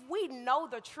 But if we know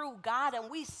the true God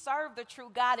and we serve the true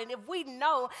God, and if we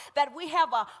know that we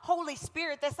have a Holy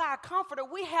Spirit that's our comforter,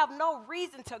 we have no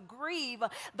reason to grieve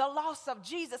the loss of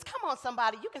Jesus. Come on,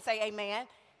 somebody. You can say amen.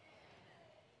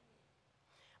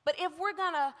 But if we're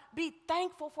going to be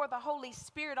thankful for the Holy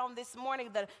Spirit on this morning,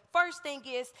 the first thing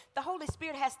is the Holy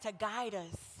Spirit has to guide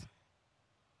us.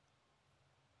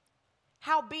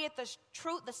 Howbeit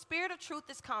the Spirit of truth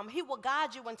is come, he will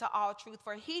guide you into all truth,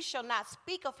 for he shall not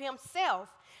speak of himself,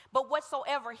 but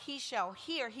whatsoever he shall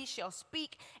hear, he shall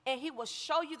speak, and he will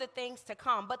show you the things to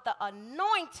come. But the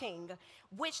anointing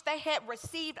which they had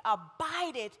received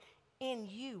abided in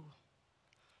you.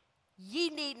 Ye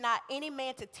need not any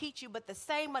man to teach you, but the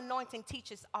same anointing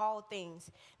teaches all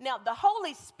things. Now, the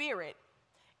Holy Spirit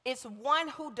is one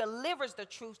who delivers the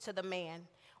truth to the man.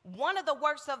 One of the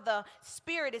works of the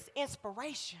Spirit is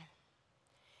inspiration.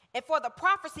 And for the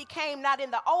prophecy came not in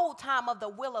the old time of the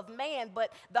will of man,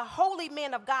 but the holy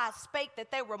men of God spake that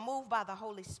they were moved by the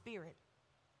Holy Spirit.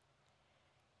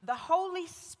 The Holy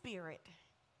Spirit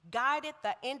guided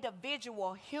the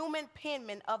individual human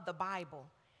penman of the Bible,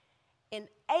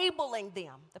 enabling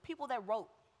them, the people that wrote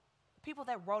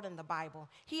in the Bible,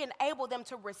 he enabled them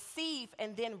to receive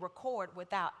and then record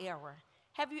without error.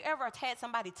 Have you ever had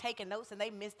somebody taking notes and they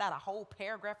missed out a whole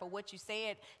paragraph of what you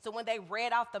said? So when they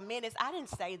read off the minutes, I didn't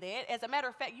say that. As a matter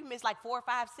of fact, you missed like 4 or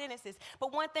 5 sentences.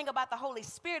 But one thing about the Holy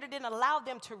Spirit, it didn't allow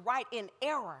them to write in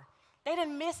error. They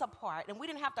didn't miss a part, and we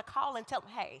didn't have to call and tell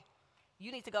them, hey,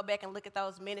 you need to go back and look at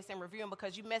those minutes and review them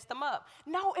because you messed them up.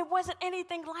 No, it wasn't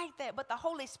anything like that, but the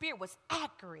Holy Spirit was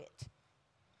accurate.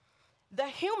 The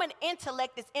human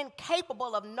intellect is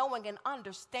incapable of knowing and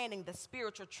understanding the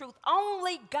spiritual truth.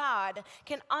 Only God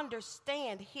can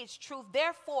understand his truth.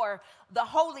 Therefore, the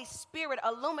Holy Spirit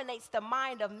illuminates the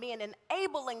mind of men,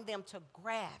 enabling them to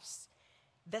grasp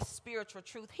the spiritual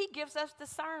truth. He gives us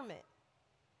discernment,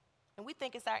 and we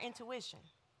think it's our intuition.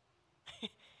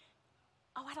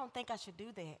 Oh, I don't think I should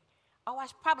do that. Oh, I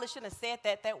probably shouldn't have said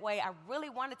that way. I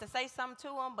really wanted to say something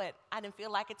to him, but I didn't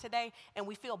feel like it today, and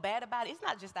we feel bad about it. It's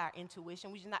not just our intuition.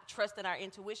 We're just not trusting our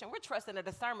intuition. We're trusting the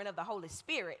discernment of the Holy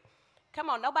Spirit. Come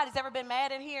on, nobody's ever been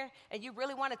mad in here, and you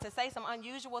really wanted to say some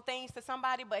unusual things to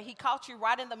somebody, but he caught you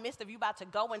right in the midst of you about to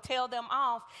go and tell them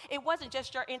off. It wasn't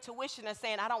just your intuition of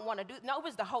saying, I don't want to do it. No, it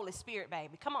was the Holy Spirit,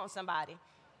 baby. Come on, somebody.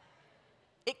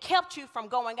 It kept you from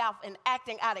going out and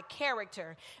acting out of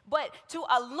character. But to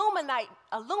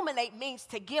illuminate means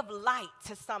to give light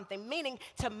to something, meaning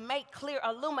to make clear.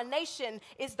 Illumination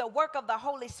is the work of the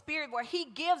Holy Spirit where he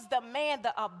gives the man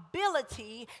the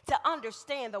ability to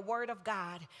understand the word of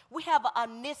God. We have an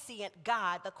omniscient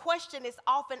God. The question is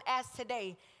often asked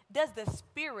today, does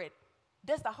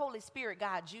the Holy Spirit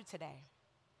guide you today?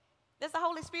 Does the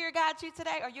Holy Spirit guide you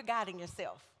today, or you're guiding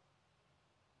yourself?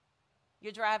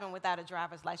 You're driving without a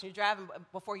driver's license. You're driving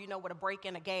before you know what a brake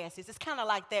and a gas is. It's kind of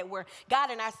like that. We're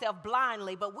guiding ourselves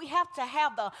blindly, but we have to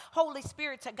have the Holy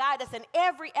Spirit to guide us in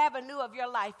every avenue of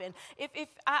your life. And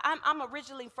I'm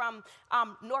originally from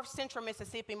north central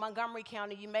Mississippi, Montgomery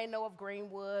County. You may know of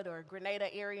Greenwood or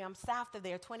Grenada area. I'm south of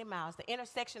there, 20 miles, the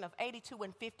intersection of 82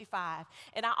 and 55.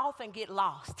 And I often get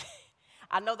lost.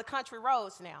 I know the country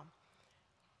roads now,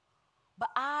 but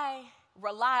I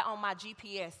rely on my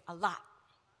GPS a lot.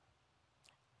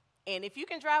 And if you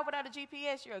can drive without a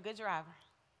GPS, you're a good driver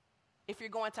if you're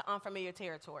going to unfamiliar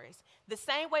territories. The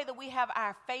same way that we have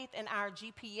our faith and our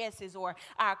GPSs or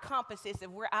our compasses if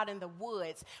we're out in the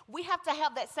woods, we have to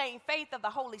have that same faith of the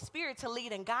Holy Spirit to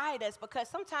lead and guide us, because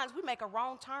sometimes we make a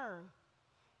wrong turn.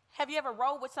 Have you ever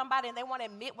rode with somebody and they want to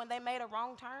admit when they made a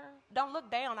wrong turn? Don't look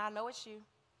down, I know it's you.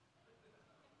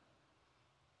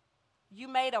 You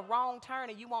made a wrong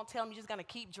turn and you won't tell them. You're just going to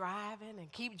keep driving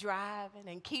and keep driving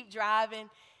and keep driving.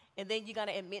 And then you're going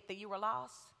to admit that you were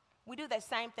lost. We do that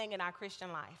same thing in our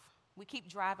Christian life. We keep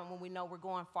driving when we know we're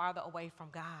going farther away from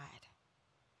God.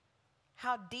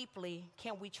 How deeply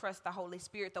can we trust the Holy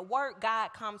Spirit? The word God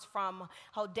comes from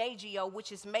hodegio,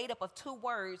 which is made up of two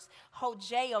words,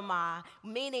 hogeomai,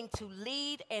 meaning to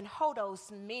lead, and hodos,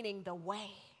 meaning the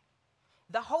way.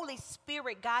 The Holy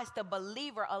Spirit guides the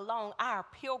believer along our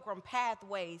pilgrim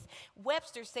pathways.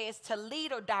 Webster says to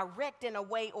lead or direct in a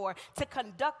way, or to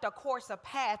conduct a course of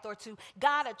path, or to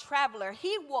guide a traveler.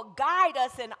 He will guide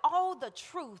us in all the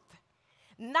truth,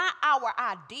 not our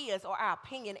ideas or our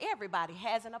opinion. Everybody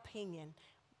has an opinion,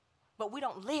 but we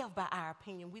don't live by our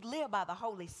opinion. We live by the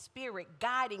Holy Spirit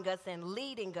guiding us and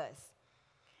leading us.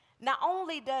 Not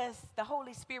only does the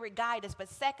Holy Spirit guide us, but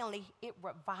secondly, it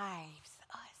revives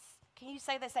us. Can you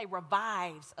say that? Say,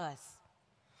 revives us.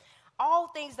 All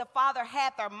things the Father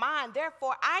hath are mine,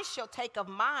 therefore I shall take of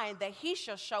mine, that he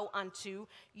shall show unto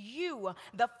you.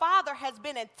 The Father has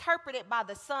been interpreted by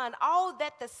the Son, all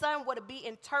that the Son would be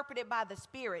interpreted by the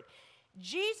Spirit.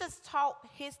 Jesus taught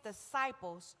his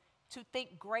disciples to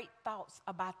think great thoughts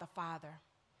about the Father.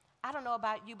 I don't know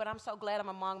about you, but I'm so glad I'm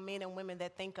among men and women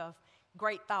that think of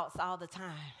great thoughts all the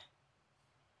time.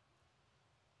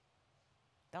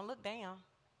 Don't look down.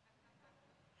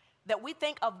 That we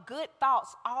think of good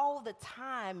thoughts all the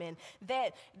time, and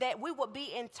that we will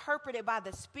be interpreted by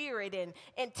the Spirit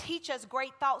and teach us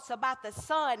great thoughts about the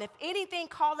Son. If anything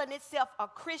calling itself a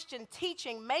Christian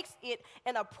teaching makes it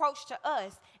an approach to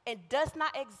us and does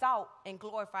not exalt and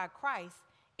glorify Christ,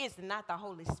 it's not the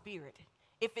Holy Spirit.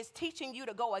 If it's teaching you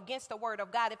to go against the word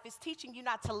of God, if it's teaching you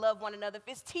not to love one another, if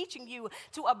it's teaching you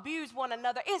to abuse one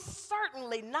another, it's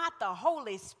certainly not the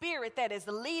Holy Spirit that is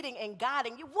leading and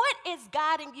guiding you. What is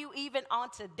guiding you even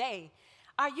on today?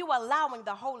 Are you allowing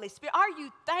the Holy Spirit? Are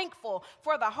you thankful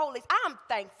for the Holy? I'm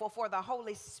thankful for the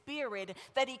Holy Spirit,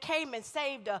 that he came and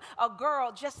saved a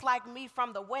girl just like me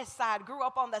from the west side, grew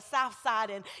up on the south side,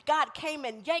 and God came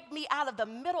and yanked me out of the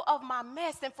middle of my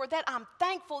mess. And for that, I'm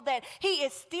thankful that he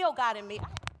is still guiding me.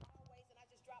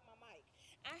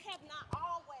 I have not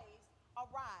always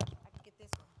arrived. I can get this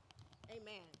one.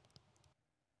 Amen.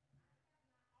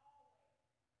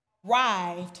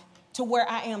 Arrived to where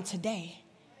I am today.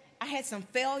 I had some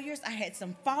failures. I had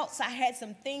some faults. I had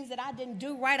some things that I didn't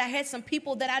do right. I had some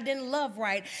people that I didn't love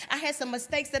right. I had some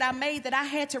mistakes that I made that I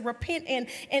had to repent and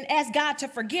ask God to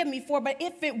forgive me for. But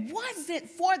if it wasn't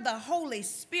for the Holy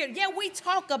Spirit, yeah, we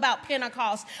talk about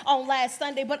Pentecost on last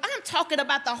Sunday, but I'm talking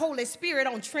about the Holy Spirit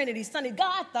on Trinity Sunday.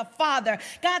 God the Father,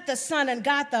 God the Son, and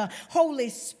God the Holy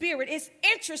Spirit. It's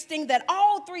interesting that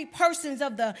all three persons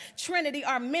of the Trinity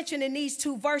are mentioned in these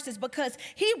two verses, because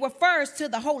he refers to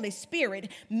the Holy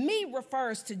Spirit. Me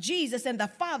refers to Jesus, and the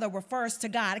Father refers to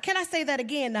God. Can I say that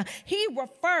again? He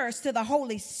refers to the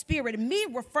Holy Spirit. Me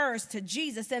refers to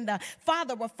Jesus, and the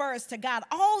Father refers to God.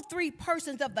 All three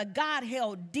persons of the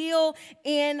Godhead deal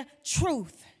in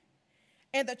truth.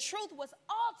 And the truth was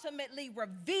ultimately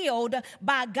revealed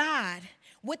by God.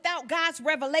 Without God's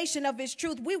revelation of his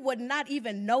truth, we would not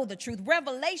even know the truth.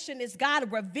 Revelation is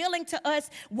God revealing to us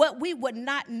what we would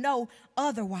not know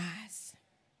otherwise.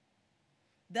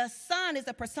 The Son is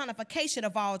a personification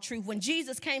of all truth. When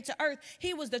Jesus came to earth,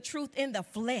 he was the truth in the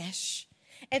flesh.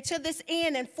 And to this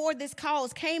end and for this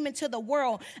cause came into the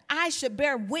world, I should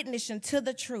bear witness unto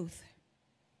the truth.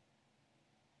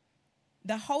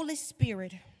 The Holy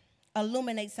Spirit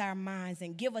illuminates our minds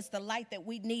and give us the light that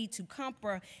we need to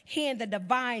comprehend the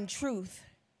divine truth.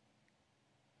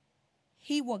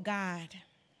 He will guide.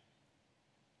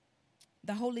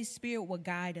 The Holy Spirit will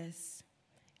guide us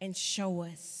and show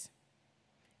us.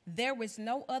 There is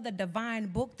no other divine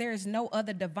book. There is no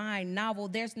other divine novel.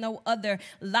 There's no other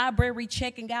library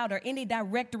checking out or any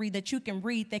directory that you can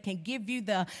read that can give you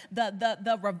the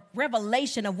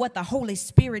revelation of what the Holy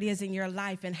Spirit is in your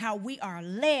life and how we are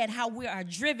led, how we are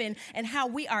driven, and how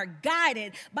we are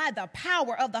guided by the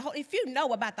power of the Holy. If you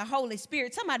know about the Holy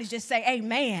Spirit, somebody just say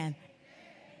amen.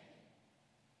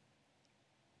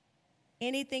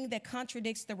 Anything that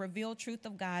contradicts the revealed truth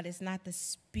of God is not the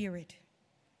Spirit,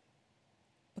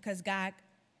 because God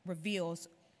reveals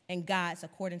and guides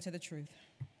according to the truth.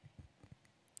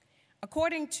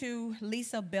 According to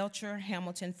Lisa Belcher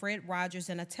Hamilton, Fred Rogers,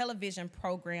 in a television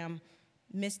program,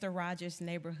 Mr. Rogers'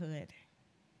 Neighborhood.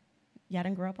 Y'all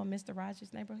didn't grow up on Mr.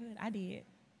 Rogers' Neighborhood? I did.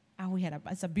 Oh,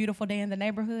 it's a beautiful day in the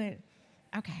neighborhood.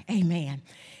 Okay, amen.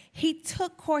 He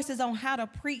took courses on how to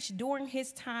preach during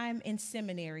his time in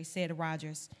seminary, said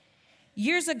Rogers.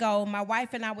 Years ago, my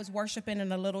wife and I was worshiping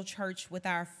in a little church with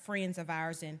our friends of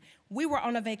ours, and we were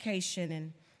on a vacation.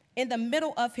 And in the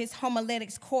middle of his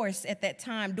homiletics course at that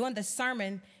time, during the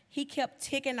sermon, he kept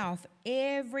ticking off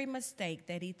every mistake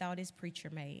that he thought his preacher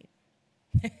made.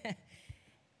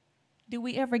 Do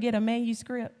we ever get a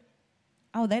manuscript?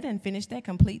 Oh, they didn't finish that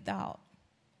complete thought.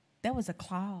 That was a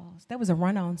clause. That was a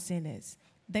run-on sentence.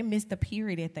 They missed a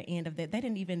period at the end of that. They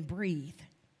didn't even breathe.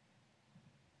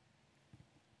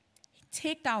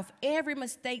 Ticked off every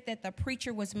mistake that the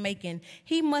preacher was making.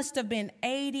 He must have been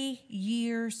 80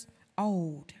 years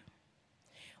old.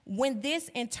 When this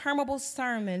interminable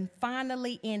sermon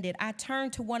finally ended, I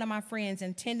turned to one of my friends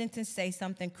intending to say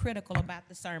something critical about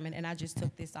the sermon, and I just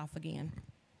took this off again.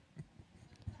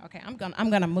 Okay, I'm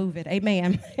gonna move it.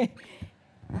 Amen.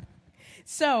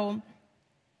 So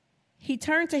he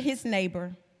turned to his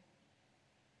neighbor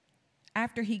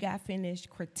after he got finished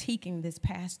critiquing this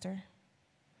pastor.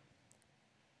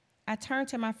 I turned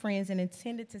to my friends and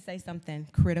intended to say something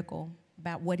critical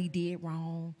about what he did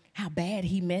wrong, how bad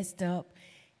he messed up,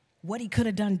 what he could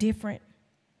have done different.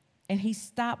 And he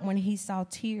stopped when he saw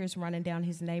tears running down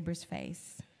his neighbor's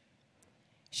face.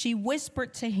 She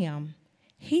whispered to him.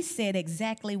 He said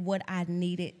exactly what I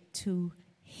needed to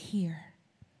hear.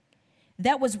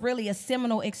 That was really a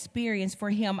seminal experience for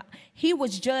him. He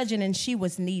was judging and she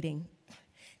was needing.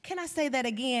 Can I say that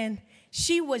again?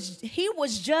 He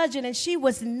was judging and she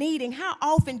was needing. How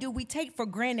often do we take for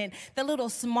granted the little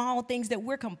small things that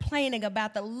we're complaining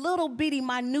about, the little bitty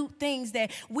minute things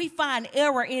that we find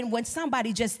error in when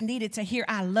somebody just needed to hear,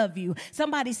 I love you.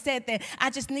 Somebody said that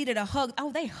I just needed a hug.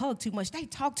 Oh, they hug too much. They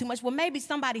talk too much. Well, maybe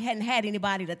somebody hadn't had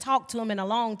anybody to talk to them in a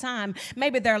long time.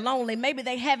 Maybe they're lonely. Maybe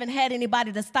they haven't had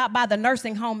anybody to stop by the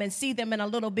nursing home and see them in a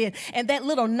little bit. And that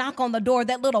little knock on the door,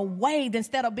 that little wave,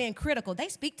 instead of being critical, they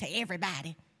speak to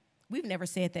everybody. We've never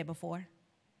said that before.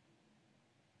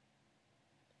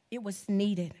 It was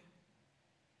needed.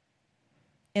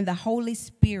 And the Holy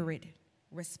Spirit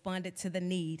responded to the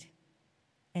need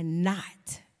and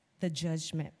not the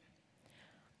judgment.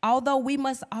 Although we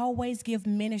must always give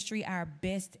ministry our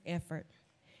best effort,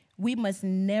 we must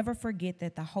never forget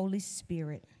that the Holy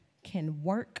Spirit can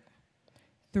work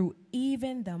through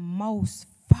even the most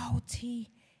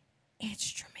faulty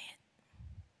instrument.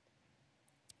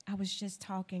 I was just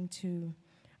talking to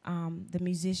the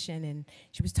musician, and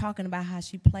she was talking about how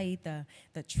she played the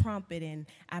trumpet, and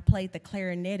I played the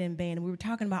clarinet in band. And we were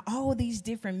talking about all these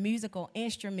different musical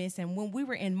instruments, and when we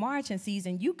were in marching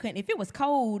season, you couldn't, if it was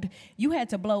cold, you had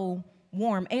to blow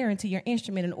warm air into your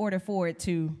instrument in order for it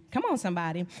to, come on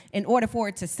somebody, in order for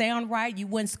it to sound right. You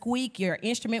wouldn't squeak, your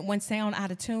instrument wouldn't sound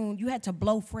out of tune. You had to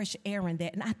blow fresh air in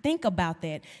that. And I think about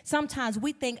that. Sometimes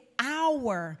we think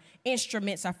our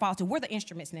instruments are faulty. We're the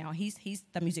instruments now. He's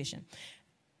the musician.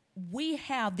 We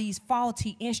have these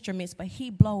faulty instruments, but he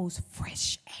blows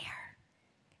fresh air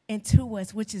into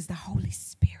us, which is the Holy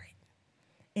Spirit.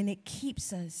 And it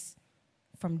keeps us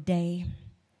from day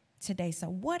today. So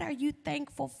what are you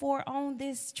thankful for on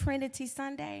this Trinity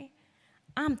Sunday?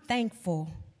 I'm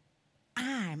thankful.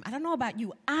 I don't know about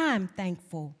you, I'm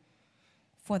thankful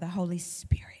for the Holy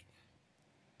Spirit.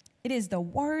 It is the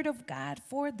word of God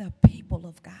for the people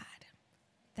of God.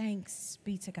 Thanks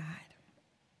be to God.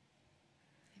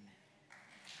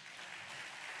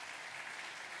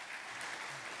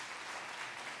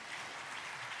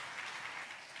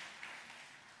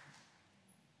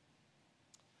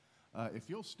 if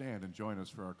you'll stand and join us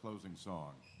for our closing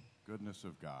song, Goodness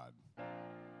of God.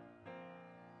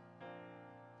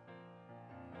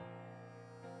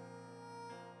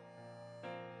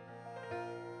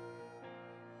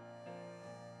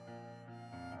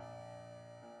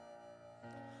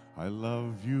 I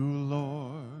love you,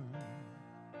 Lord.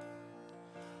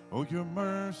 Oh, your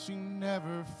mercy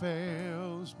never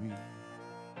fails me.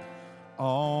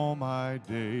 All my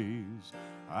days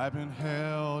I've been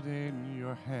held in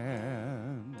your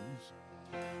hands.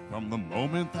 From the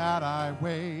moment that I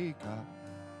wake up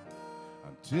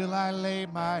until I lay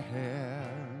my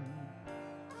head,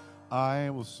 I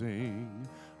will sing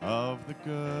of the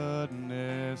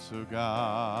goodness of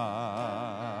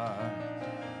God.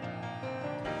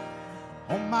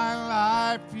 All my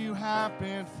life you have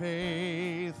been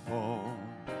faithful.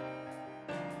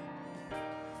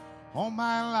 All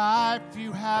my life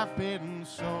you have been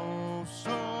so,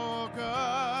 so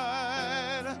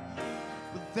good.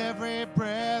 With every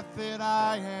breath that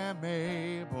I am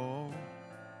able,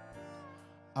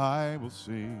 I will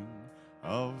sing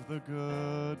of the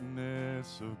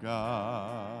goodness of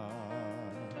God.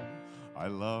 I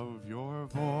love your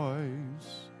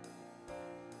voice.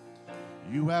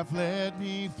 You have led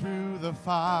me through the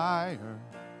fire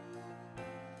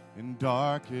in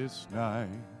darkest night.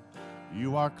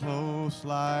 You are close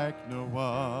like no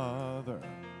other.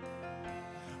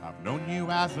 I've known you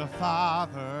as a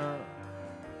father.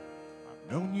 I've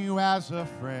known you as a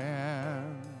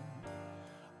friend.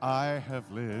 I have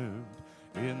lived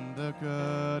in the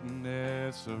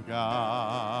goodness of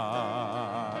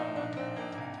God.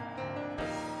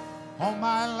 All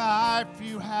my life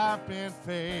you have been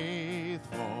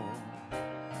faithful.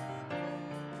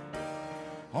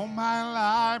 All my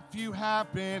life you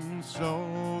have been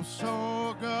so,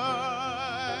 so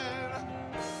good.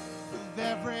 With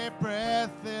every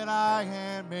breath that I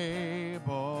am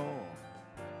able,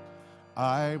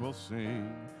 I will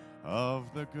sing of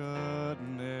the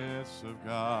goodness of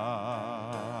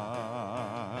God.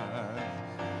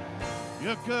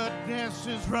 Your goodness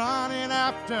is running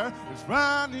after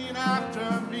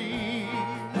me.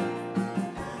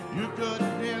 Your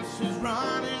goodness is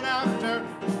running after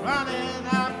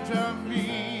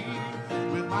me.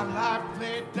 With my life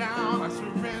laid down, I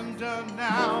surrender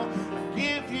now. I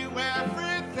give you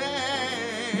everything.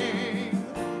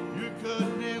 Your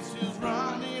goodness is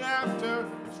running after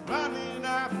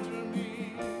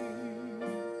me.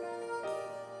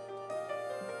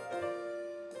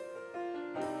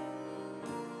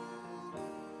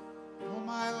 All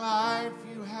my life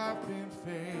you have been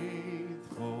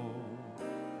faithful.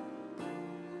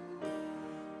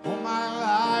 All my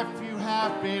life you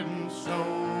have been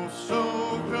so, so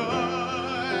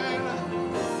good.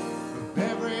 With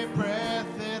every breath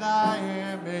that I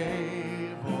am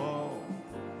able,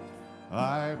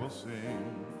 I will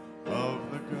sing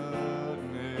of the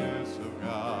goodness of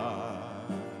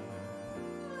God.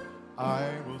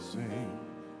 I will sing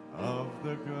of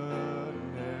the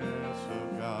goodness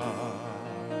of God.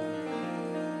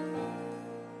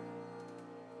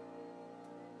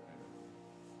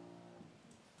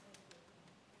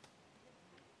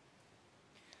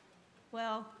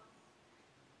 Well,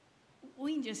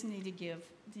 we just need to give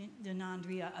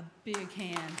DeNondria a big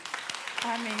hand.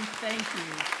 I mean, thank you.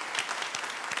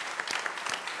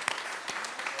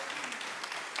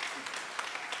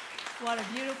 What a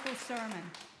beautiful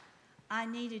sermon. I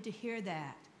needed to hear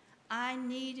that. I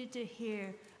needed to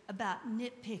hear about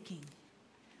nitpicking.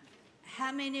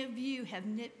 How many of you have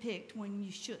nitpicked when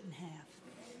you shouldn't have?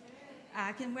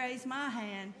 I can raise my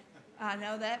hand. I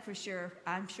know that for sure.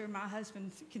 I'm sure my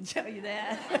husband can tell you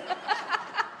that.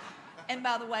 And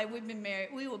by the way, we've been married.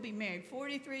 We will be married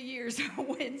 43 years on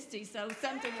Wednesday, so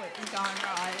something wasn't gone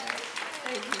right.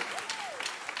 Thank you.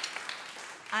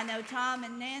 I know Tom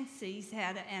and Nancy's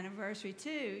had an anniversary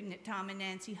too. Tom and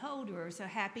Nancy Holder, so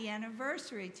happy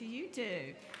anniversary to you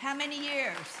two. How many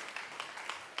years?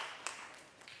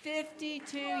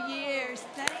 52 years.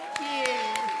 Thank you.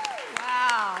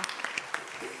 Wow.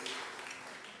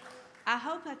 I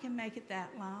hope I can make it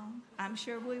that long. I'm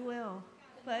sure we will.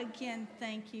 But again,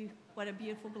 thank you. What a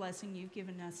beautiful blessing you've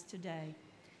given us today.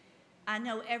 I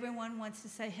know everyone wants to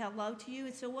say hello to you,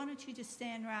 and so why don't you just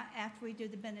stand right after we do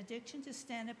the benediction, just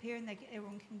stand up here and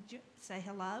everyone can say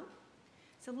hello.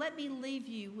 So let me leave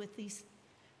you with this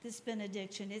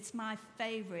benediction. It's my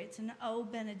favorite. It's an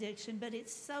old benediction, but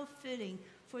it's so fitting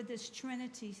for this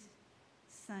Trinity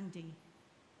Sunday.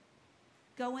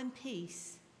 Go in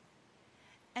peace,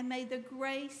 and may the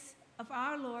grace of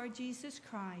our Lord Jesus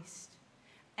Christ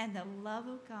and the love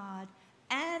of God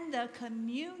and the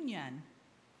communion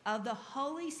of the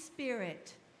Holy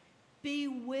Spirit be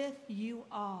with you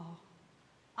all.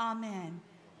 Amen.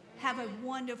 Have a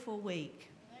wonderful week.